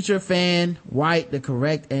 Odd Future fan white. The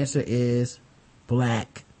correct answer is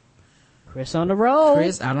black. Chris on the road.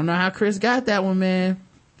 Chris, I don't know how Chris got that one, man.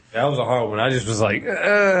 That was a hard one. I just was like,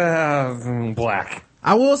 black.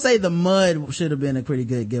 I will say the mud should have been a pretty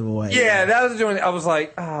good giveaway. Yeah, that was the only. I was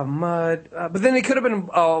like, mud. But then it could have been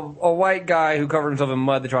a white guy who covered himself in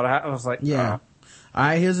mud to try to. I was like, yeah. All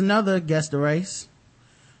right, here's another guess the race.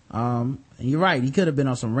 And you're right. He could have been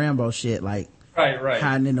on some Rambo shit, like right,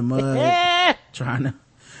 hiding in the mud, trying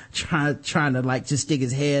to like just stick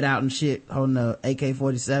his head out and shit, holding a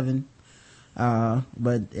AK-47.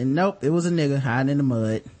 But nope, it was a nigga hiding in the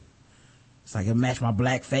mud. It's like it matched my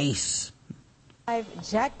black face.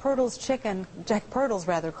 Jack Purtle's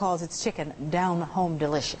calls its chicken down home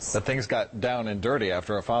delicious. But things got down and dirty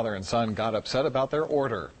after a father and son got upset about their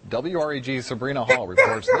order. WREG's Sabrina Hall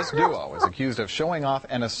reports this duo is accused of showing off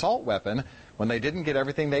an assault weapon when they didn't get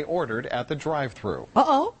everything they ordered at the drive-thru.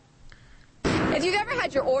 Uh-oh. If you've ever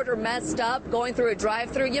had your order messed up going through a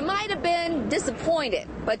drive-thru, you might have been disappointed,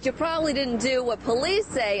 but you probably didn't do what police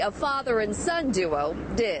say a father and son duo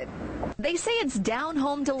did. They say it's down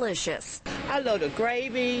home delicious. I love the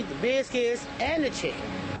gravy, the biscuits, and the chicken.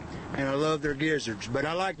 And I love their gizzards, but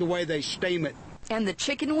I like the way they steam it. And the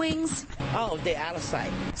chicken wings? Oh, they're out of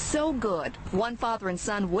sight. So good. One father and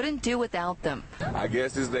son wouldn't do without them. I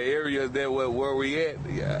guess it's the area there where we at.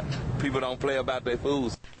 Yeah. People don't play about their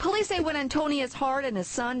foods. Police say when Antonius Hart and his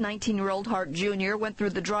son, 19-year-old Hart Jr., went through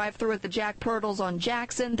the drive-thru at the Jack Purtle's on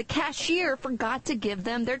Jackson, the cashier forgot to give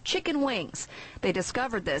them their chicken wings. They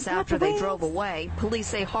discovered this after they drove away. Police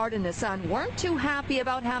say Hart and his son weren't too happy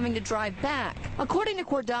about having to drive back. According to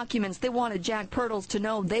court documents, they wanted Jack Purtle's to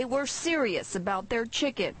know they were serious about their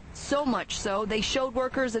chicken. So much so, they showed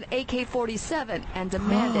workers an AK-47 and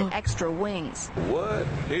demanded extra wings. What?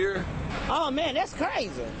 Here? Oh, man, that's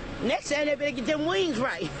crazy. Next time they better get them wings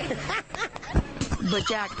right. But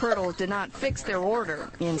Jack Purtle's did not fix their order.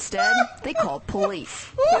 Instead, they called police.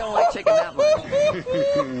 They don't like chicken that much.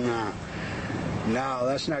 No,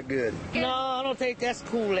 that's not good. No, I don't think that's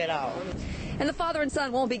cool at all. And the father and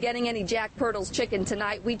son won't be getting any Jack Purtle's chicken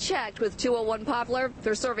tonight. We checked with 201 Poplar.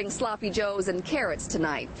 They're serving sloppy joes and carrots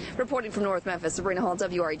tonight. Reporting from North Memphis, Sabrina Hall,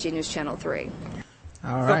 WREG News Channel 3.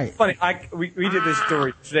 All right. So funny. We did this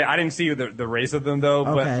story today. I didn't see the race of them though.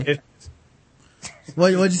 Okay. But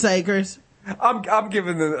What'd you say, Chris? I'm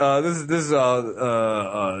giving this is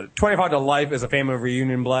 25 to Life as a family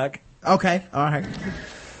reunion black. Okay. All right.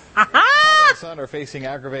 Father and son are facing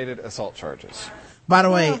aggravated assault charges. By the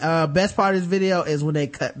way, best part of this video is when they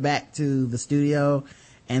cut back to the studio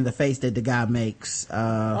and the face that the guy makes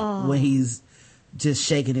when he's just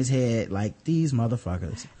shaking his head like, these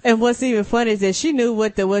motherfuckers. And what's even funny is that she knew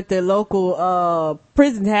what the local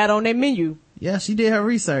prison had on their menu. Yeah, she did her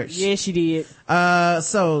research. Yeah, she did.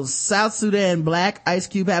 So South Sudan black, Ice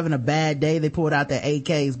Cube having a bad day. They pulled out their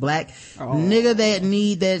AKs black. Nigga that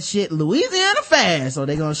need that shit Louisiana fast, so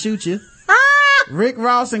they gonna shoot you. Rick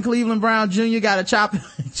Ross and Cleveland Brown Jr. got a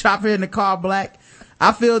chopper in the car black.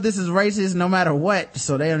 I feel this is racist no matter what,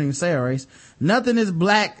 so they don't even say a race. Nothing is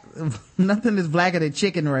blacker than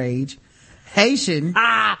chicken rage. Haitian.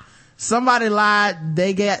 Somebody lied.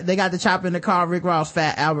 They got the chopper in the car. Rick Ross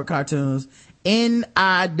Fat Albert cartoons.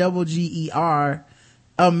 NIGGER.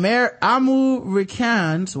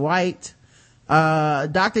 Americans white.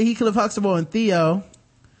 Dr. Heathcliff Huxtable and Theo.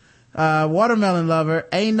 Watermelon Lover.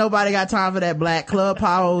 Ain't nobody got time for that black. Club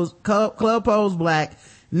pose black.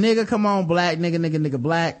 Nigga come on black. Nigga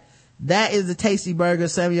black. That is the Tasty Burger.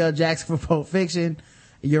 Samuel L. Jackson for Pulp Fiction.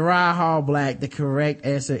 Uriah Hall black. The correct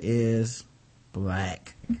answer is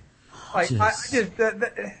black. Like, That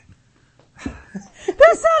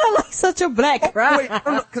sounded like such a black cry. Wait,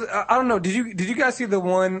 I don't know. Did you guys see the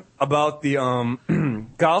one about the I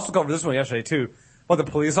also covered this one yesterday too, about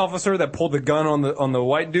the police officer that pulled the gun on the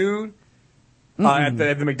white dude at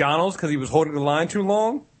the McDonald's because he was holding the line too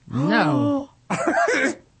long? No.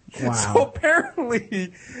 Wow. So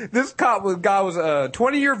apparently, this guy was a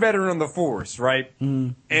 20-year veteran on the force, right?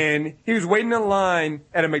 And he was waiting in line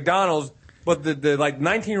at a McDonald's, but the like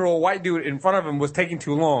 19-year-old white dude in front of him was taking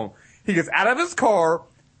too long. He gets out of his car,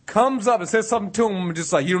 comes up and says something to him,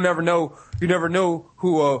 just like, you never know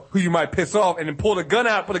who you might piss off, and then pulled a gun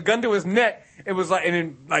out, put a gun to his neck. It was like, and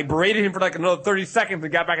then like berated him for like another 30 seconds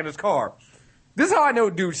and got back in his car. This is how I know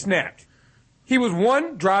dude snapped. He was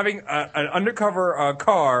driving an undercover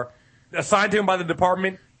car assigned to him by the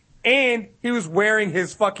department, and he was wearing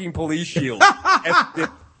his fucking police shield.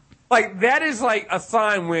 Like, that is like a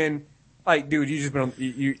sign when, like, dude, you just been on,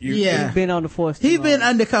 You've been on the force too He's long. been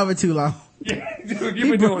undercover too long. Yeah, dude,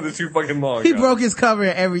 you've been doing this too fucking long. He yo. broke his cover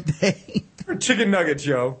and everything. For chicken nuggets,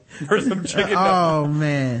 yo. For some chicken nuggets. Oh,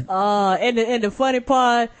 man. And the funny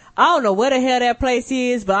part, I don't know where the hell that place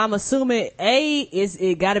is, but I'm assuming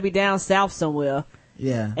it gotta be down south somewhere.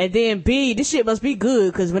 Yeah. And then B, this shit must be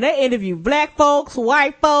good, because when they interview black folks,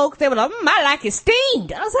 white folks, they were like, I like it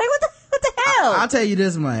steamed. I was like, what the hell? I'll tell you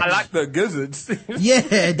this much. I like the gizzards.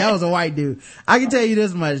 Yeah, that was a white dude. I can tell you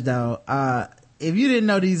this much though. If you didn't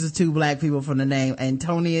know these are two black people from the name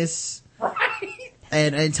Antonius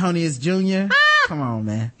and Antonius Jr., come on,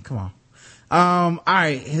 man. Come on. All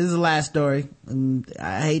right, here's the last story. And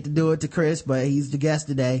I hate to do it to Chris, but he's the guest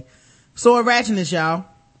today. Sword ratchetness, y'all.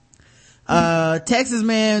 Texas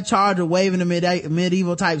man charged with waving a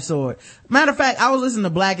medieval type sword. Matter of fact, I was listening to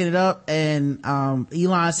Blacking It Up, and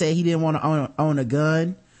Elon said he didn't want to own a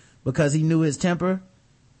gun because he knew his temper.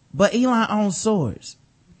 But Elon owns swords.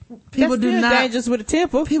 People That's do still not dangerous with a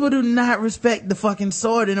temper. People do not respect the fucking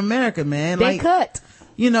sword in America, man. They cut.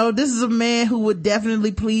 You know, this is a man who would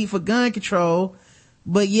definitely plead for gun control,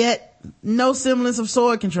 but yet no semblance of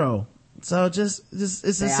sword control. So just it's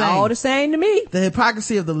insane. They're all the same to me. The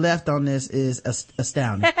hypocrisy of the left on this is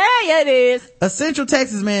astounding. Yeah, it is. A Central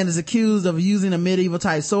Texas man is accused of using a medieval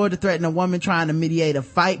type sword to threaten a woman trying to mediate a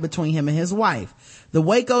fight between him and his wife. The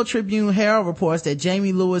Waco Tribune Herald reports that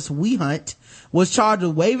Jamie Lewis Wehunt was charged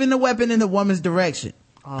with waving the weapon in the woman's direction.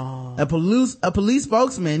 Oh. A police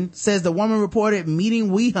spokesman says the woman reported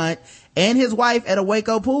meeting Wehunt and his wife at a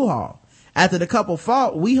Waco pool hall. After the couple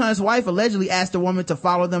fought, Wehunt's wife allegedly asked the woman to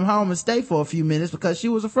follow them home and stay for a few minutes because she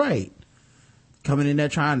was afraid. Coming in there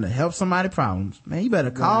trying to help somebody problems. Man, you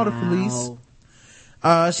better call the police.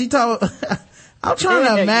 She told, I'm trying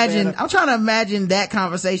to imagine that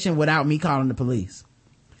conversation without me calling the police.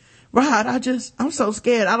 Rod, I'm so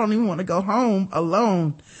scared. I don't even want to go home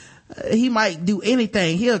alone. He might do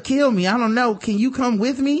anything. He'll kill me. I don't know. Can you come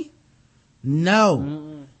with me?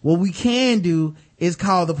 No. What we can do is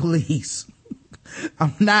call the police.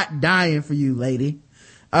 I'm not dying for you, lady.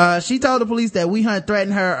 She told the police that Wehunt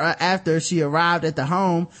threatened her after she arrived at the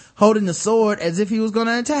home holding the sword as if he was going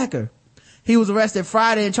to attack her. He was arrested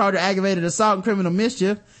Friday and charged with aggravated assault and criminal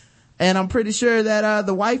mischief. And I'm pretty sure that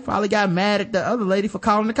the wife probably got mad at the other lady for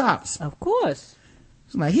calling the cops. Of course.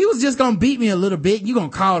 It's like, he was just gonna beat me a little bit. You gonna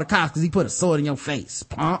call the cops because he put a sword in your face,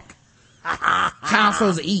 punk. How I'm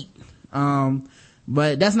supposed to eat?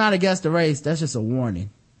 But that's not against the race. That's just a warning.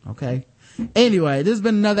 Okay. Anyway, this has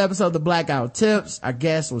been another episode of the Blackout Tips. Our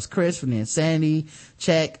guest was Chris from the Insanity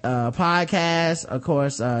Check podcast. Of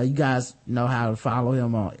course, you guys know how to follow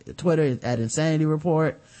him on Twitter at Insanity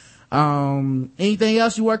Report. Anything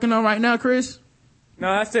else you working on right now, Chris?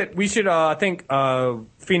 No, that's it. We should, I think,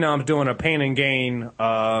 Phenom's doing a Pain and Gain,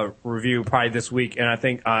 review probably this week. And I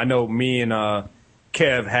think, I know me and,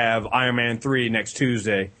 Kev have Iron Man 3 next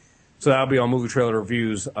Tuesday. So that'll be on Movie Trailer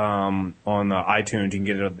Reviews, on, iTunes. You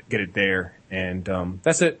can get it there. And,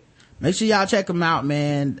 that's it. Make sure y'all check them out,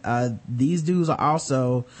 man. These dudes are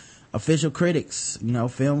also official critics,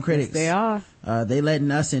 film critics. Yes, they are. They letting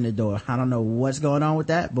us in the door. I don't know what's going on with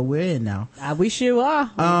that, but we're in now. We sure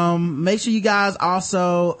are. Make sure you guys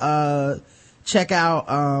also, check out,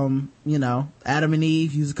 Adam and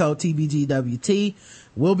Eve. Use the code TBGWT.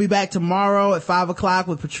 We'll be back tomorrow at 5:00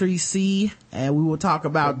 with Patrice C. And we will talk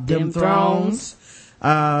about Dim Thrones.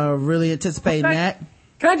 Really anticipating that.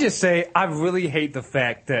 Can I just say, I really hate the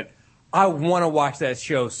fact that I want to watch that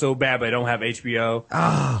show so bad, but I don't have HBO.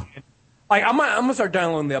 Oh. Like, I'm gonna start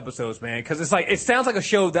downloading the episodes, man, because it's like, it sounds like a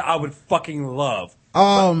show that I would fucking love.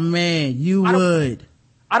 Oh, man, you would.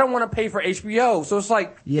 I don't want to pay for HBO, so it's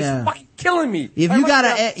like, it's fucking killing me. If you got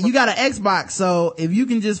an Xbox, so if you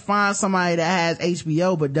can just find somebody that has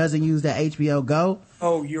HBO but doesn't use that HBO Go.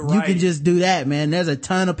 Oh, you're right. You can just do that, man. There's a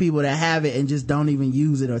ton of people that have it and just don't even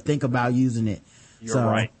use it or think about using it. You're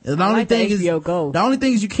right. The only thing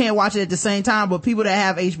is you can't watch it at the same time, but people that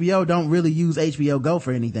have HBO don't really use HBO Go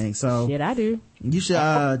for anything. So shit, I do. You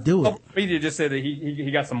should do it. Media just said that he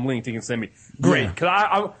got some links he can send me. Great,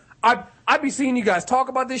 because I'd be seeing you guys talk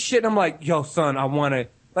about this shit, and I'm like, yo, son, I want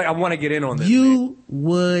to get in on this. You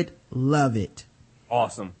would love it.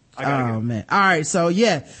 Awesome. Man. All right, so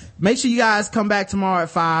make sure you guys come back tomorrow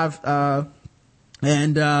at 5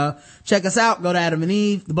 and check us out. Go to Adam and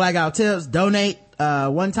Eve, the Blackout Tips, donate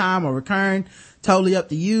one time or recurring, totally up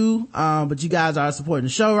to you. But you guys are supporting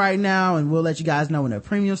the show right now, and we'll let you guys know when their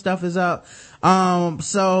premium stuff is up.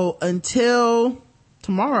 So until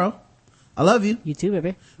tomorrow, I love you. You too,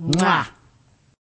 baby. Mwah.